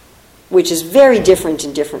 which is very different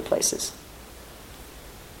in different places.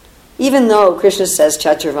 Even though Krishna says,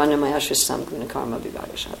 Chaturvarnamayashra Gunakarma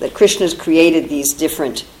Vibhagasha, that Krishna's created these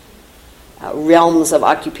different realms of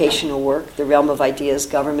occupational work, the realm of ideas,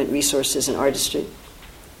 government, resources, and artistry.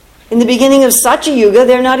 In the beginning of Satya Yuga,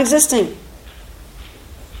 they're not existing.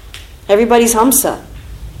 Everybody's Hamsa.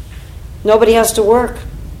 Nobody has to work.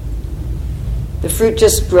 The fruit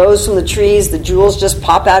just grows from the trees, the jewels just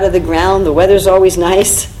pop out of the ground, the weather's always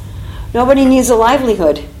nice. Nobody needs a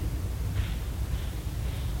livelihood.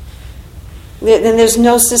 Then there's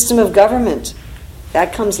no system of government.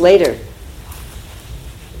 That comes later.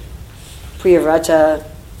 Priyavrata,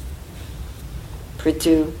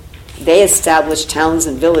 Prithu, they established towns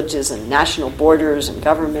and villages and national borders and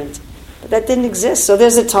government. But that didn't exist. So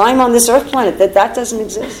there's a time on this earth planet that doesn't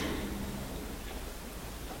exist.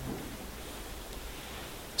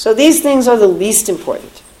 So these things are the least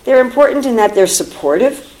important. They're important in that they're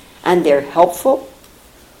supportive and they're helpful.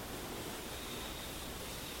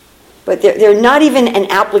 But they're not even an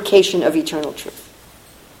application of eternal truth.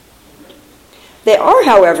 They are,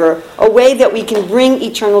 however, a way that we can bring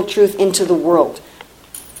eternal truth into the world.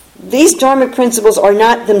 These dharmic principles are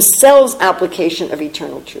not themselves application of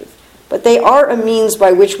eternal truth, but they are a means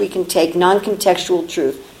by which we can take non-contextual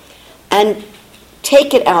truth and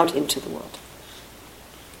take it out into the world.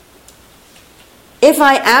 If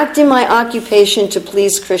I act in my occupation to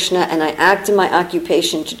please Krishna and I act in my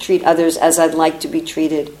occupation to treat others as I'd like to be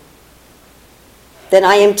treated, then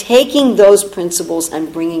I am taking those principles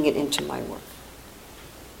and bringing it into my work,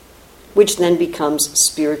 which then becomes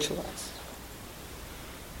spiritualized.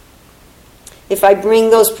 If I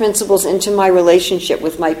bring those principles into my relationship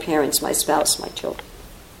with my parents, my spouse, my children,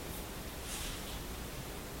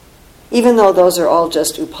 even though those are all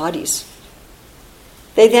just upadhis,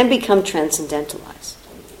 they then become transcendentalized.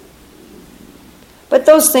 But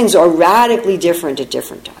those things are radically different at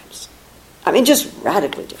different times. I mean, just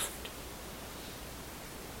radically different.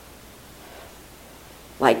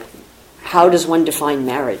 Like, how does one define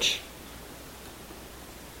marriage?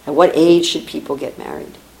 At what age should people get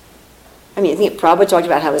married? I mean, I think Prabhupada talked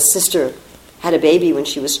about how his sister had a baby when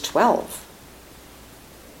she was 12.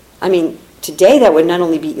 I mean, today that would not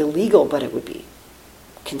only be illegal, but it would be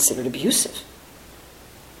considered abusive.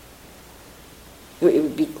 It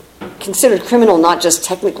would be considered criminal, not just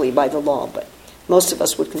technically by the law, but most of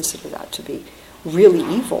us would consider that to be really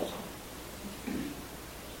evil.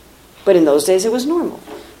 But in those days it was normal.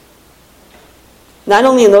 Not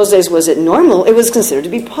only in those days was it normal, it was considered to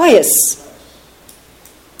be pious.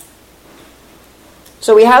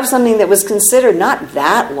 So we have something that was considered not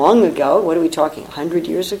that long ago. What are we talking, 100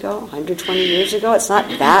 years ago, 120 years ago? It's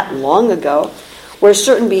not that long ago, where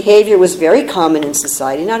certain behavior was very common in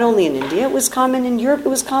society, not only in India, it was common in Europe, it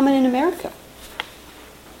was common in America.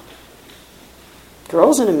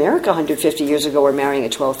 Girls in America 150 years ago were marrying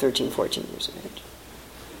at 12, 13, 14 years of age.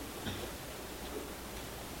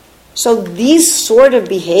 So these sort of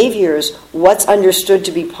behaviors, what's understood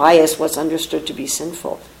to be pious, what's understood to be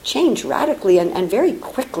sinful, change radically and very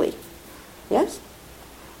quickly. Yes?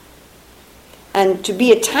 And to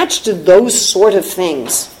be attached to those sort of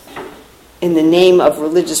things in the name of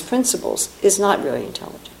religious principles is not very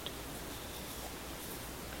intelligent.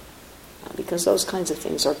 Because those kinds of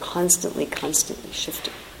things are constantly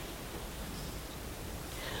shifting.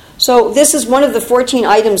 So this is one of the 14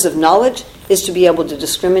 items of knowledge, is to be able to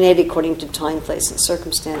discriminate according to time, place, and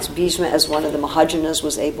circumstance. Bhishma, as one of the Mahajanas,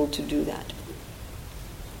 was able to do that.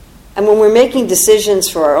 And when we're making decisions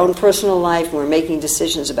for our own personal life, when we're making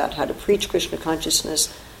decisions about how to preach Krishna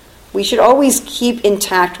consciousness, we should always keep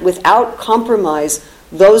intact, without compromise,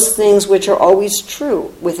 those things which are always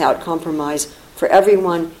true, without compromise, for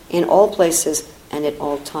everyone, in all places, and at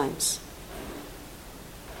all times.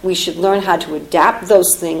 We should learn how to adapt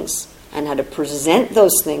those things and how to present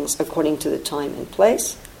those things according to the time and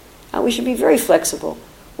place. And we should be very flexible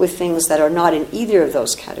with things that are not in either of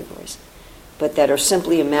those categories, but that are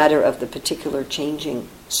simply a matter of the particular changing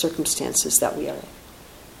circumstances that we are in.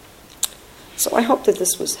 So I hope that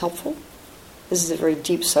this was helpful. This is a very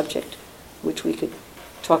deep subject, which we could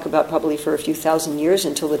talk about probably for a few thousand years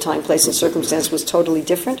until the time, place, and circumstance was totally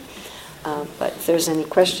different. But if there's any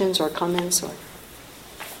questions or comments or...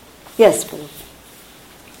 Yes, Bruno.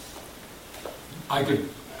 I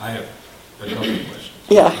have a couple of questions.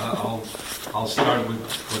 Yeah. I'll start with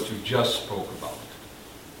what you just spoke about,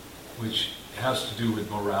 which has to do with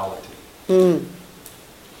morality.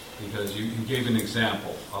 Because you gave an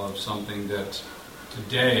example of something that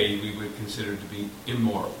today we would consider to be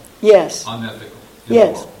immoral. Yes. Unethical.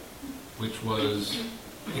 Yes. Immoral, which was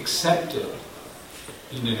accepted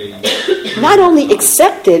in a... Not only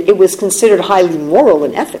accepted, it was considered highly moral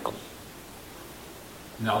and ethical.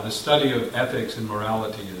 Now, the study of ethics and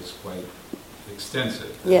morality is quite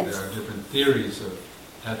extensive. Yes. There are different theories of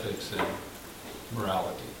ethics and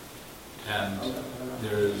morality. And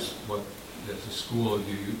there's a school,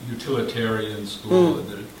 the utilitarian school,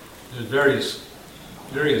 and there's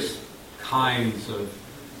various kinds of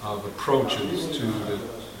approaches to the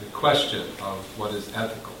question of what is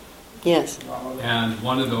ethical. Yes. And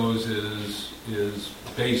one of those is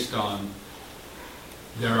based on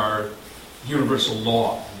there are universal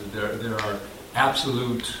law. There are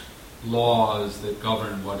absolute laws that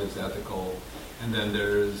govern what is ethical, and then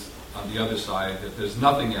there's on the other side that there's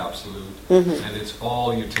nothing absolute, and it's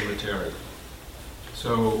all utilitarian.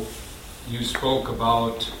 So you spoke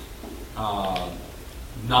about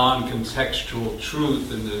non-contextual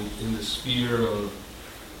truth in the sphere of,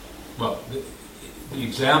 well, the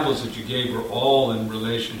examples that you gave were all in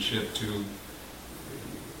relationship to,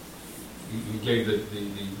 you gave the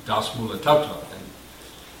Das Mula Tattva,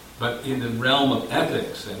 but in the realm of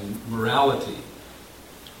ethics and morality,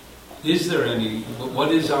 is there any,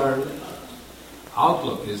 what is our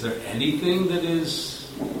outlook? Is there anything that is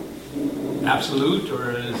absolute,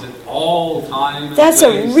 or is it all time? That's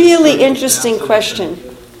a really interesting question.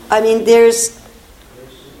 I mean, there's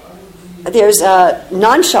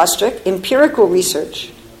non-shastric empirical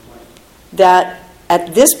research that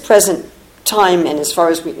at this present time, and as far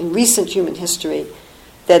as in recent human history,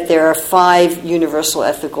 that there are 5 universal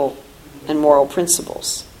ethical and moral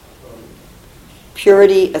principles: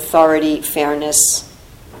 purity, authority, fairness,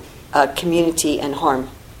 community, and harm.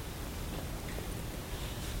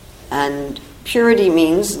 And purity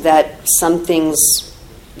means that some things,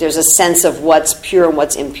 there's a sense of what's pure and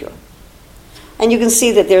what's impure. And you can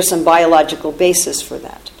see that there's some biological basis for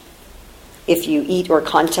that. If you eat or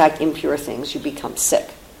contact impure things, you become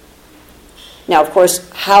sick. Now, of course,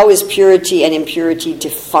 how is purity and impurity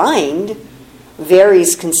defined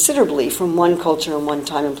varies considerably from one culture and one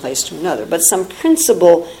time and place to another. But some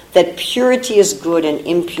principle that purity is good and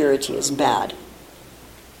impurity is bad.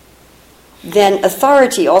 Then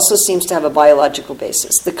authority also seems to have a biological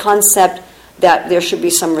basis. The concept that there should be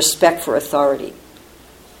some respect for authority.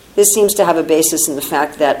 This seems to have a basis in the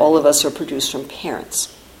fact that all of us are produced from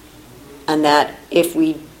parents. And that if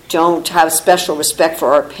we don't have special respect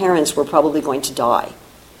for our parents, we're probably going to die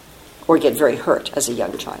or get very hurt as a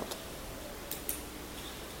young child.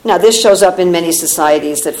 Now, this shows up in many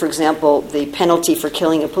societies that, for example, the penalty for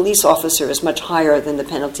killing a police officer is much higher than the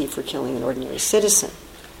penalty for killing an ordinary citizen.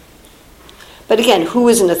 But again, who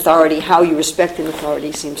is an authority, how you respect an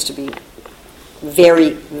authority seems to be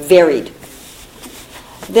very varied.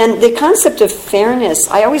 Then the concept of fairness,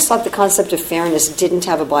 I always thought the concept of fairness didn't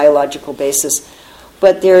have a biological basis,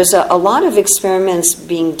 but there's a lot of experiments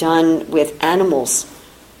being done with animals,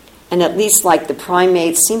 and at least like the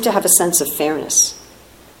primates seem to have a sense of fairness.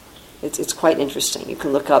 It's quite interesting. You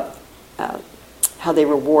can look up how they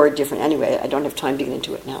reward different... Anyway, I don't have time to get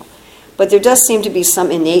into it now. But there does seem to be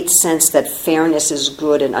some innate sense that fairness is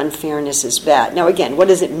good and unfairness is bad. Now again, what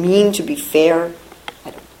does it mean to be fair?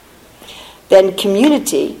 I don't know. Then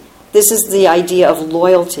community, this is the idea of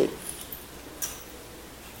loyalty.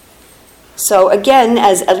 So again,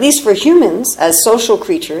 at least for humans, as social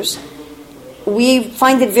creatures, we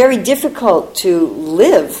find it very difficult to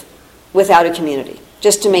live without a community.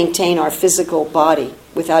 Just to maintain our physical body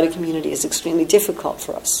without a community is extremely difficult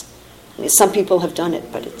for us. I mean, some people have done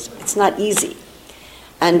it, but it's not easy.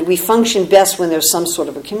 And we function best when there's some sort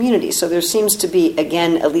of a community. So there seems to be,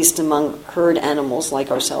 again, at least among herd animals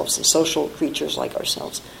like ourselves and social creatures like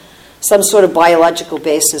ourselves, some sort of biological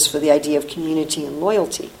basis for the idea of community and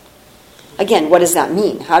loyalty. Again, what does that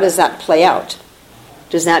mean? How does that play out?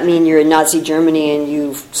 Does that mean you're in Nazi Germany and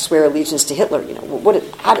you swear allegiance to Hitler? You know,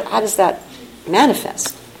 how does that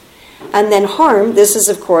manifest? And then harm, this is,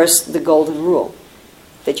 of course, the golden rule,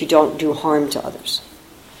 that you don't do harm to others.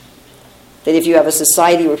 That if you have a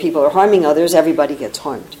society where people are harming others, everybody gets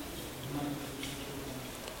harmed.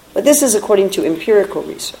 But this is according to empirical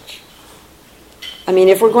research. I mean,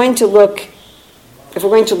 if we're going to look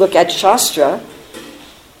at Shastra,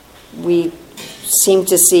 we seem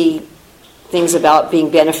to see things about being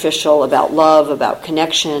beneficial, about love, about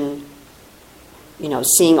connection,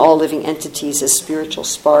 seeing all living entities as spiritual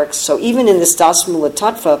sparks. So even in this Dasmula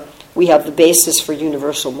Tattva, we have the basis for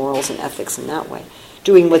universal morals and ethics in that way,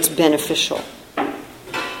 doing what's beneficial.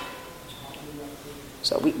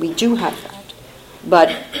 So we do have that. But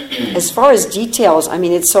as far as details, I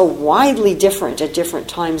mean, it's so widely different at different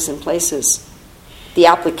times and places. The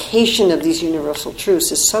application of these universal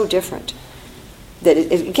truths is so different that,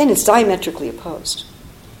 again, it's diametrically opposed.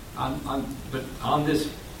 But on this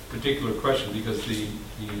particular question, because the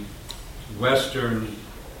Western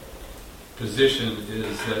position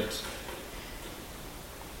is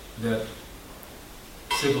that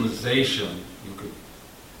civilization,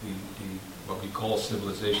 what we call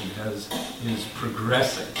civilization, is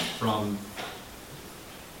progressing from,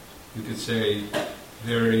 you could say,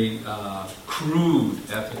 very crude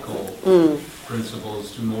ethical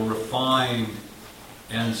principles to more refined,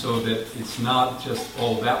 and so that it's not just,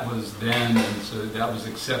 that was then, and so that was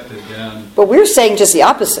accepted then. But we're saying just the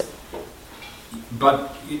opposite.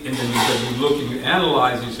 But, and then you look and you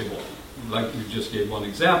analyze, you say, well, like you just gave one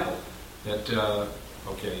example, that,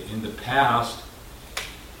 in the past,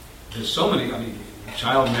 there's so many,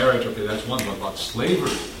 child marriage, that's one. What about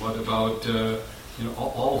slavery? What about,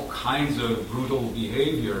 all kinds of brutal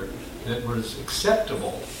behavior that was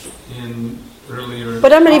acceptable in earlier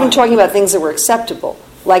But I'm not even times. talking about things that were acceptable.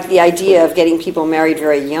 Like the idea of getting people married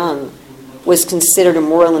very young was considered a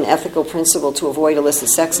moral and ethical principle to avoid illicit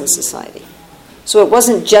sex in society. So it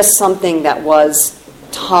wasn't just something that was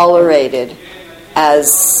tolerated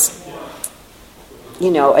as,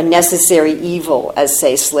 a necessary evil, as,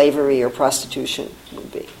 say, slavery or prostitution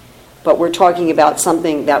would be. But we're talking about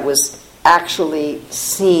something that was actually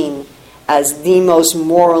seen as the most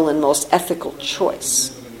moral and most ethical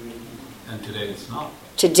choice. And today it's not.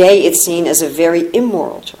 Today it's seen as a very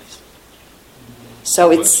immoral choice. So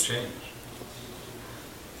What's changed?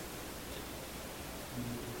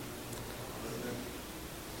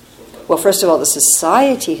 Well, first of all, the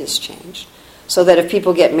society has changed, so that if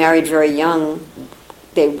people get married very young,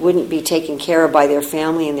 they wouldn't be taken care of by their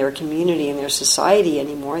family and their community and their society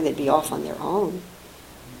anymore. They'd be off on their own.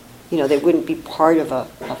 They wouldn't be part of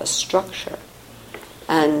a structure.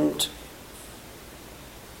 And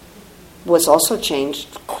what's also changed,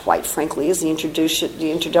 quite frankly, is the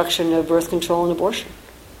introduction of birth control and abortion.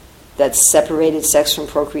 That's separated sex from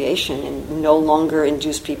procreation and no longer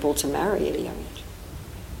induced people to marry at a young age.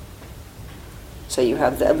 So you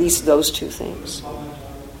have at least those two things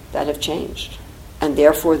that have changed. And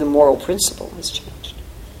therefore the moral principle has changed.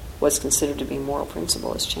 What's considered to be a moral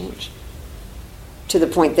principle has changed. To the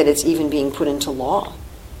point that it's even being put into law.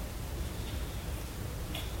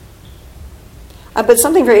 But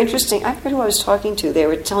something very interesting, I forget who I was talking to. They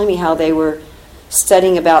were telling me how they were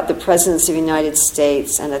studying about the presidents of the United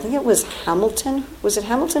States, and I think it was Hamilton. Was it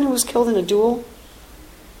Hamilton who was killed in a duel?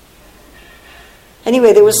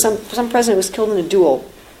 Anyway, there was some president who was killed in a duel,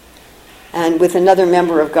 and with another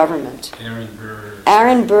member of government.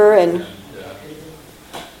 Aaron Burr and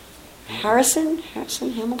Harrison,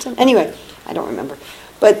 Hamilton. Anyway, I don't remember,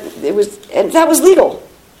 but that was legal.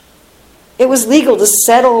 It was legal to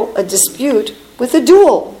settle a dispute with a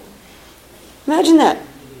duel. Imagine that.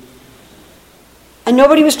 And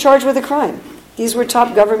nobody was charged with a crime. These were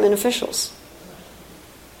top government officials.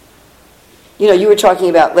 You were talking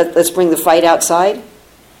about let's bring the fight outside.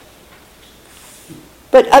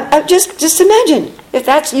 But just imagine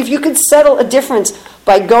if you could settle a difference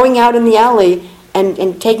by going out in the alley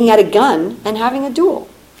and taking out a gun and having a duel.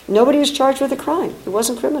 Nobody was charged with a crime. It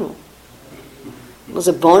wasn't criminal. It was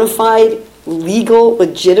a bona fide, legal,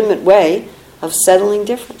 legitimate way of settling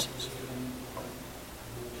differences.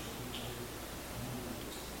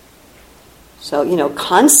 So,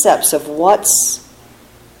 concepts of what's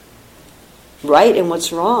right and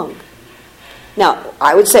what's wrong. Now,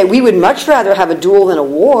 I would say we would much rather have a duel than a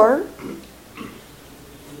war.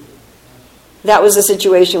 That was the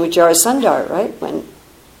situation with Jarasandhar, right? When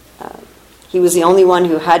he was the only one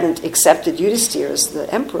who hadn't accepted Yudhisthira as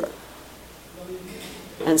the emperor.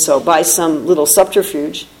 And so by some little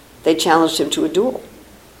subterfuge, they challenged him to a duel.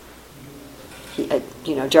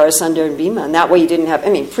 Jarasandhar and Bhima. And that way you didn't have...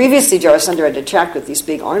 previously Jarasandhar had attacked with these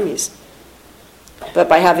big armies. But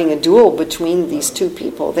by having a duel between these two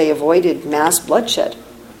people, they avoided mass bloodshed.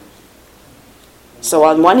 So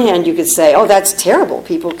on one hand, you could say, oh, that's terrible.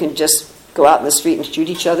 People can just go out in the street and shoot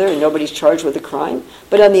each other and nobody's charged with a crime.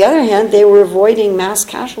 But on the other hand, they were avoiding mass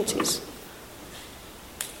casualties.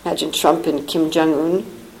 Imagine Trump and Kim Jong-un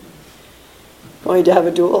going to have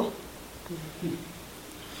a duel.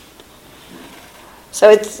 So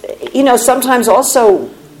it's, sometimes also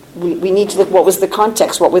we need to look, what was the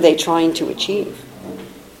context? What were they trying to achieve?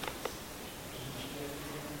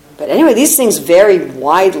 But anyway, these things vary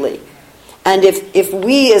widely. And if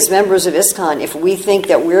we as members of ISKCON, if we think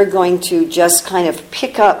that we're going to just kind of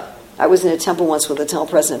pick up, I was in a temple once where the temple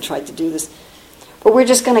president tried to do this, but we're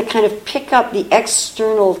just going to kind of pick up the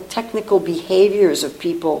external technical behaviors of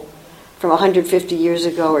people from 150 years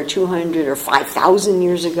ago or 200 or 5,000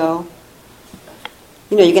 years ago.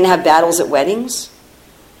 You're going to have battles at weddings.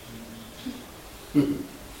 Can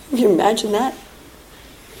you imagine that?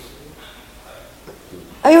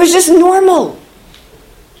 I mean, it was just normal.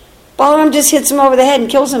 Balaram just hits him over the head and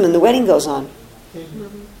kills him, and the wedding goes on.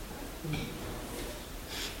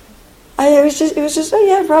 It was just, oh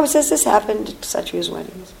yeah, Prabhupada says this happened at Satriya's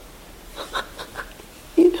weddings.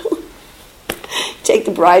 Take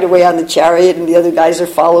the bride away on the chariot, and the other guys are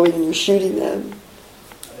following, and you're shooting them.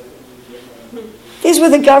 These were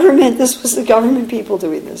the government. This was the government people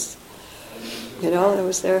doing this. It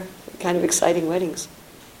was their kind of exciting weddings.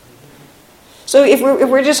 So if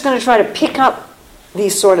we're just going to try to pick up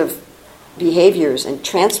these sort of behaviors and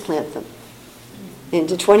transplant them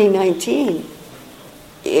into 2019,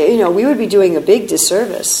 we would be doing a big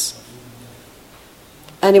disservice.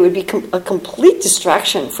 And it would be a complete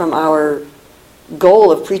distraction from our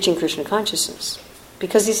goal of preaching Krishna consciousness.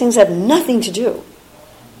 Because these things have nothing to do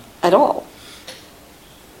at all.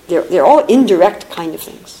 They're all indirect kind of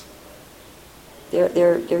things.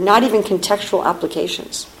 They're not even contextual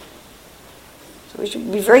applications. So we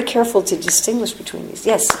should be very careful to distinguish between these.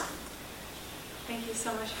 Yes? Thank you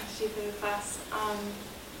so much, Master, for the class.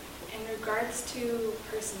 In regards to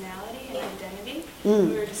personality and identity,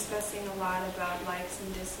 we were discussing a lot about likes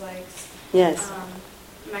and dislikes. Yes.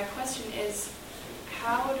 My question is,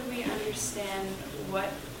 how do we understand what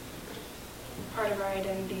part of our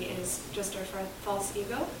identity is just our false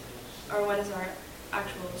ego, or what is our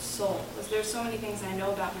actual soul? Because there's so many things I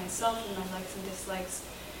know about myself and my likes and dislikes,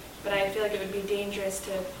 but I feel like it would be dangerous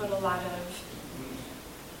to put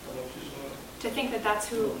to think that that's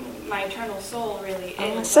who my eternal soul really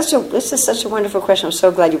is. This is such a wonderful question. I'm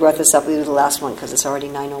so glad you brought this up. We do the last one because it's already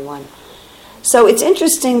 9:01. So it's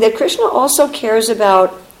interesting that Krishna also cares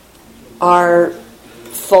about our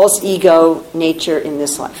false ego nature in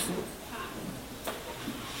this life.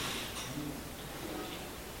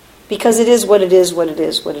 Because it is what it is, what it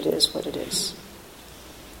is, what it is, what it is.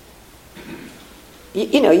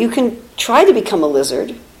 You can try to become a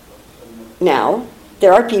lizard now.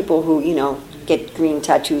 There are people who, get green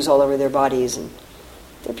tattoos all over their bodies, and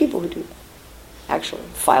there are people who do actually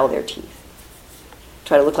file their teeth,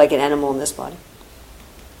 try to look like an animal in this body.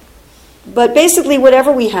 But basically,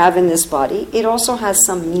 whatever we have in this body, it also has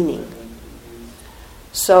some meaning.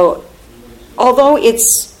 So, although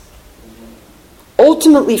it's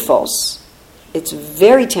ultimately false, it's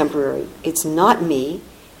very temporary, it's not me,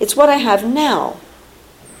 it's what I have now.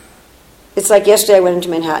 It's like yesterday I went into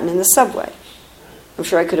Manhattan in the subway. I'm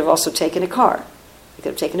sure I could have also taken a car. I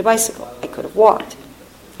could have taken a bicycle. I could have walked.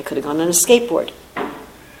 I could have gone on a skateboard.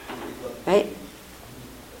 Right?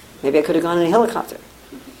 Maybe I could have gone in a helicopter.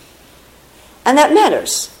 And that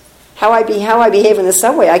matters. How I behave in the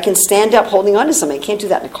subway, I can stand up holding on to something. I can't do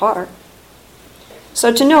that in a car.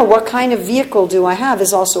 So to know what kind of vehicle do I have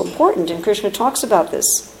is also important, and Krishna talks about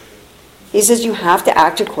this. He says you have to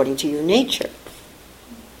act according to your nature.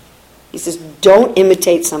 He says, don't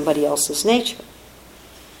imitate somebody else's nature.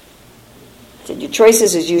 He said, your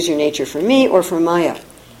choices is use your nature for me or for Maya.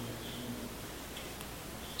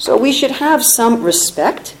 So we should have some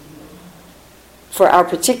respect for our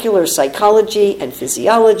particular psychology and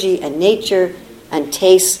physiology and nature and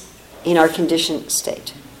taste in our conditioned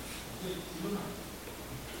state.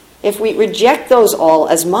 If we reject those all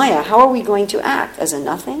as Maya, how are we going to act? As a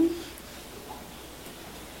nothing?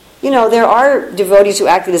 There are devotees who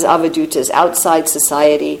acted as avadutas outside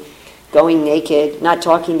society, going naked, not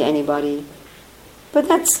talking to anybody. But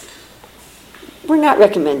we're not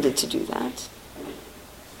recommended to do that.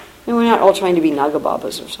 And we're not all trying to be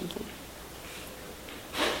Nagababas or something.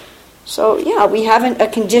 So, we have a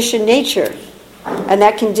conditioned nature. And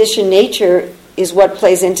that conditioned nature is what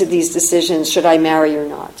plays into these decisions, should I marry or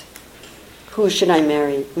not? Who should I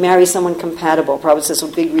marry? Marry someone compatible. Prabhupada says a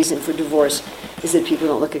big reason for divorce is that people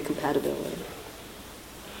don't look at compatibility.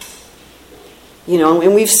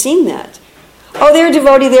 And we've seen that. Oh, they're a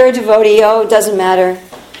devotee. Oh, it doesn't matter.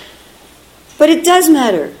 But it does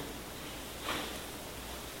matter.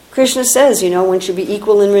 Krishna says, one should be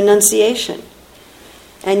equal in renunciation.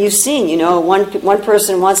 And you've seen, one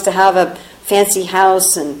person wants to have a fancy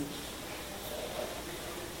house, and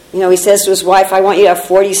he says to his wife, I want you to have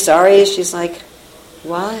 40 saris. She's like,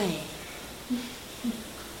 why?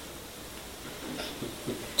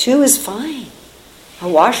 2 is fine.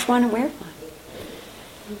 I'll wash one and wear one.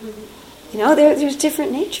 There's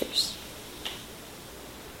different natures.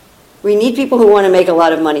 We need people who want to make a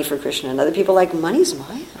lot of money for Krishna, and other people like, money's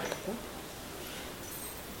mine.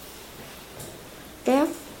 Yeah.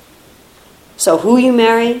 So who you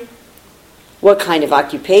marry, what kind of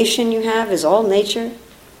occupation you have is all nature.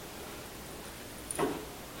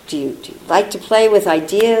 Do you like to play with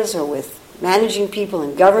ideas, or with managing people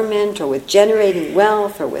in government, or with generating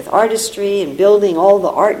wealth, or with artistry and building all the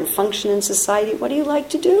art and function in society? What do you like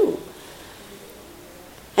to do?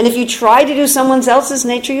 And if you try to do someone else's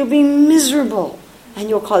nature, you'll be miserable, and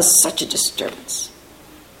you'll cause such a disturbance.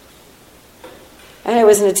 And I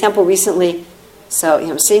was in a temple recently, so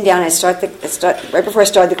I'm sitting down, and right before I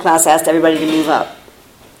started the class, I asked everybody to move up.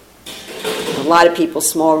 A lot of people,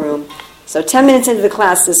 small room. So 10 minutes into the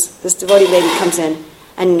class, this devotee lady comes in,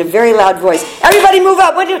 and in a very loud voice, everybody move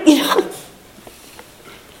up!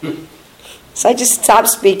 So I just stopped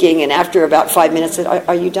speaking, and after about 5 minutes, I said,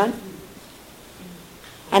 are you done?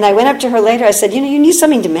 And I went up to her later, I said, you need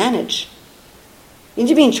something to manage. You need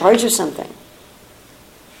to be in charge of something.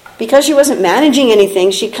 Because she wasn't managing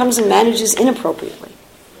anything, she comes and manages inappropriately.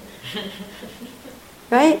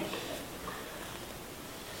 Right?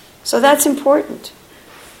 So that's important.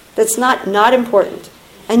 That's not important.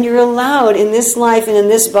 And you're allowed in this life and in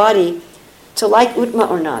this body to like Utma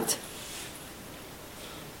or not.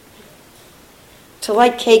 To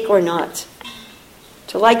like cake or not.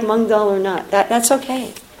 To like mung dal or not. That's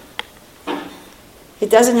okay. It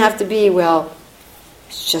doesn't have to be,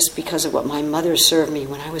 it's just because of what my mother served me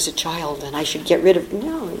when I was a child and I should get rid of...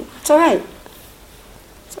 No, it's all right.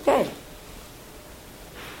 It's okay.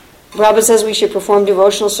 Prabhupada says we should perform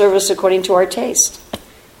devotional service according to our taste.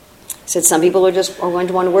 He said some people are going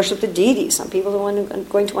to want to worship the deity. Some people are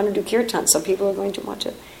going to want to do kirtan. Some people are going to want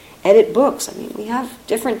to edit books. We have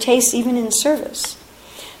different tastes even in service.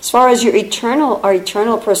 As far as our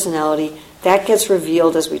eternal personality, that gets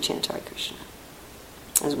revealed as we chant Hare Krishna.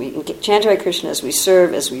 As we chant Hare Krishna, as we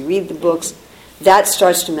serve, as we read the books, that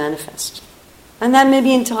starts to manifest. And that may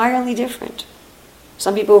be entirely different.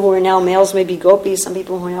 Some people who are now males may be gopis, some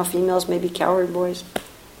people who are now females may be cowherd boys.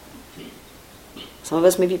 Some of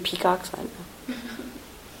us may be peacocks, I don't know.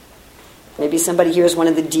 Maybe somebody here is one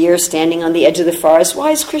of the deer standing on the edge of the forest. Why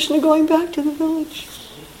is Krishna going back to the village?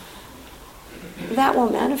 That will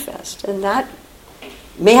manifest, and that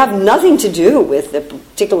may have nothing to do with the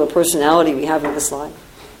particular personality we have in this life.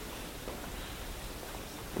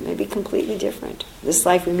 It may be completely different. This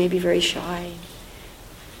life we may be very shy.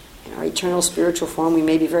 In our eternal spiritual form we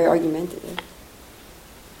may be very argumentative.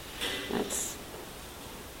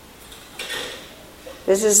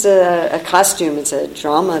 This is a costume, it's a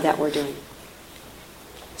drama that we're doing.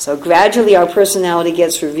 So gradually our personality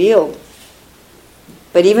gets revealed.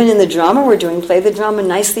 But even in the drama we're doing, play the drama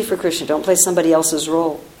nicely for Krishna. Don't play somebody else's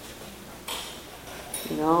role.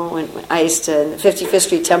 When I used to, in the 55th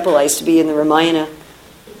Street Temple, I used to be in the Ramayana,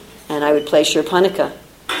 and I would play Shurpanakha.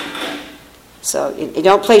 So you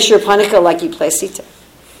don't play Shurpanakha like you play Sita.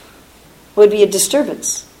 It would be a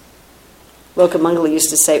disturbance. Lokamangala used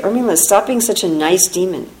to say, Urmila, stop being such a nice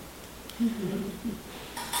demon.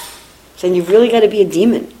 Saying you've really got to be a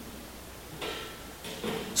demon.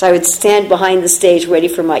 So I would stand behind the stage ready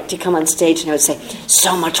for Mike to come on stage, and I would say,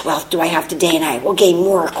 so much wealth do I have today, and I will gain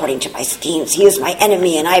more according to my schemes. He is my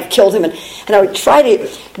enemy, and I have killed him. And I would try to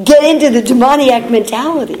get into the demoniac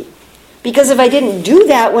mentality. Because if I didn't do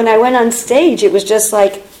that when I went on stage, it was just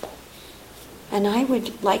like, and I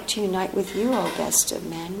would like to unite with you, O best of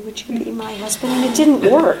men. Would you be my husband? And it didn't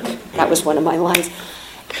work. That was one of my lines.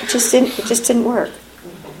 It just didn't work.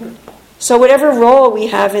 So whatever role we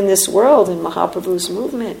have in this world, in Mahaprabhu's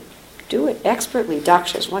movement, do it expertly.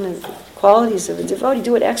 Daksha is one of the qualities of a devotee.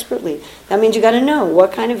 Do it expertly. That means you got to know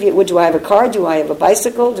what kind of... Do I have a car? Do I have a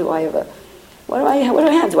bicycle? Do I have a... What do I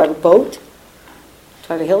have? Do I have a boat? Do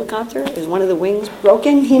I have a helicopter? Is one of the wings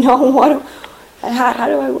broken? How do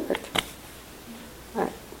I work? All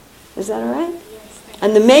right. Is that all right? Yes.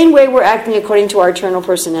 And the main way we're acting according to our eternal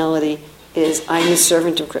personality is I'm a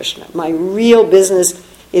servant of Krishna. My real business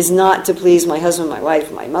is not to please my husband, my wife,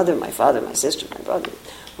 my mother, my father, my sister, my brother.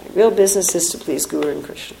 My real business is to please Guru and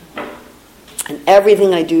Krishna. And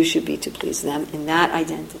everything I do should be to please them in that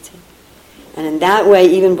identity. And in that way,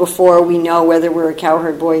 even before we know whether we're a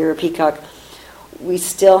cowherd boy or a peacock, we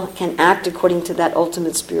still can act according to that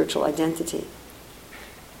ultimate spiritual identity,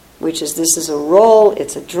 which is this is a role,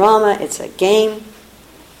 it's a drama, it's a game.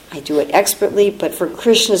 I do it expertly, but for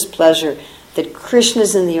Krishna's pleasure, that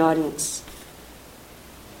Krishna's in the audience.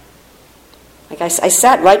 Like I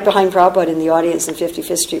sat right behind Prabhupada in the audience in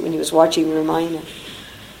 55th Street when he was watching Ramayana.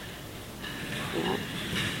 You know,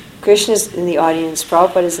 Krishna's in the audience,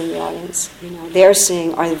 Prabhupada is in the audience. You know, they're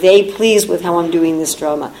seeing, are they pleased with how I'm doing this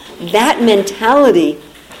drama? That mentality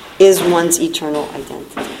is one's eternal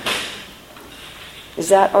identity. Is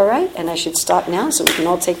that all right? And I should stop now so we can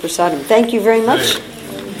all take prasadam. Thank you very much.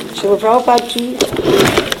 Srila Prabhupada ki.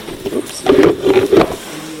 Oops.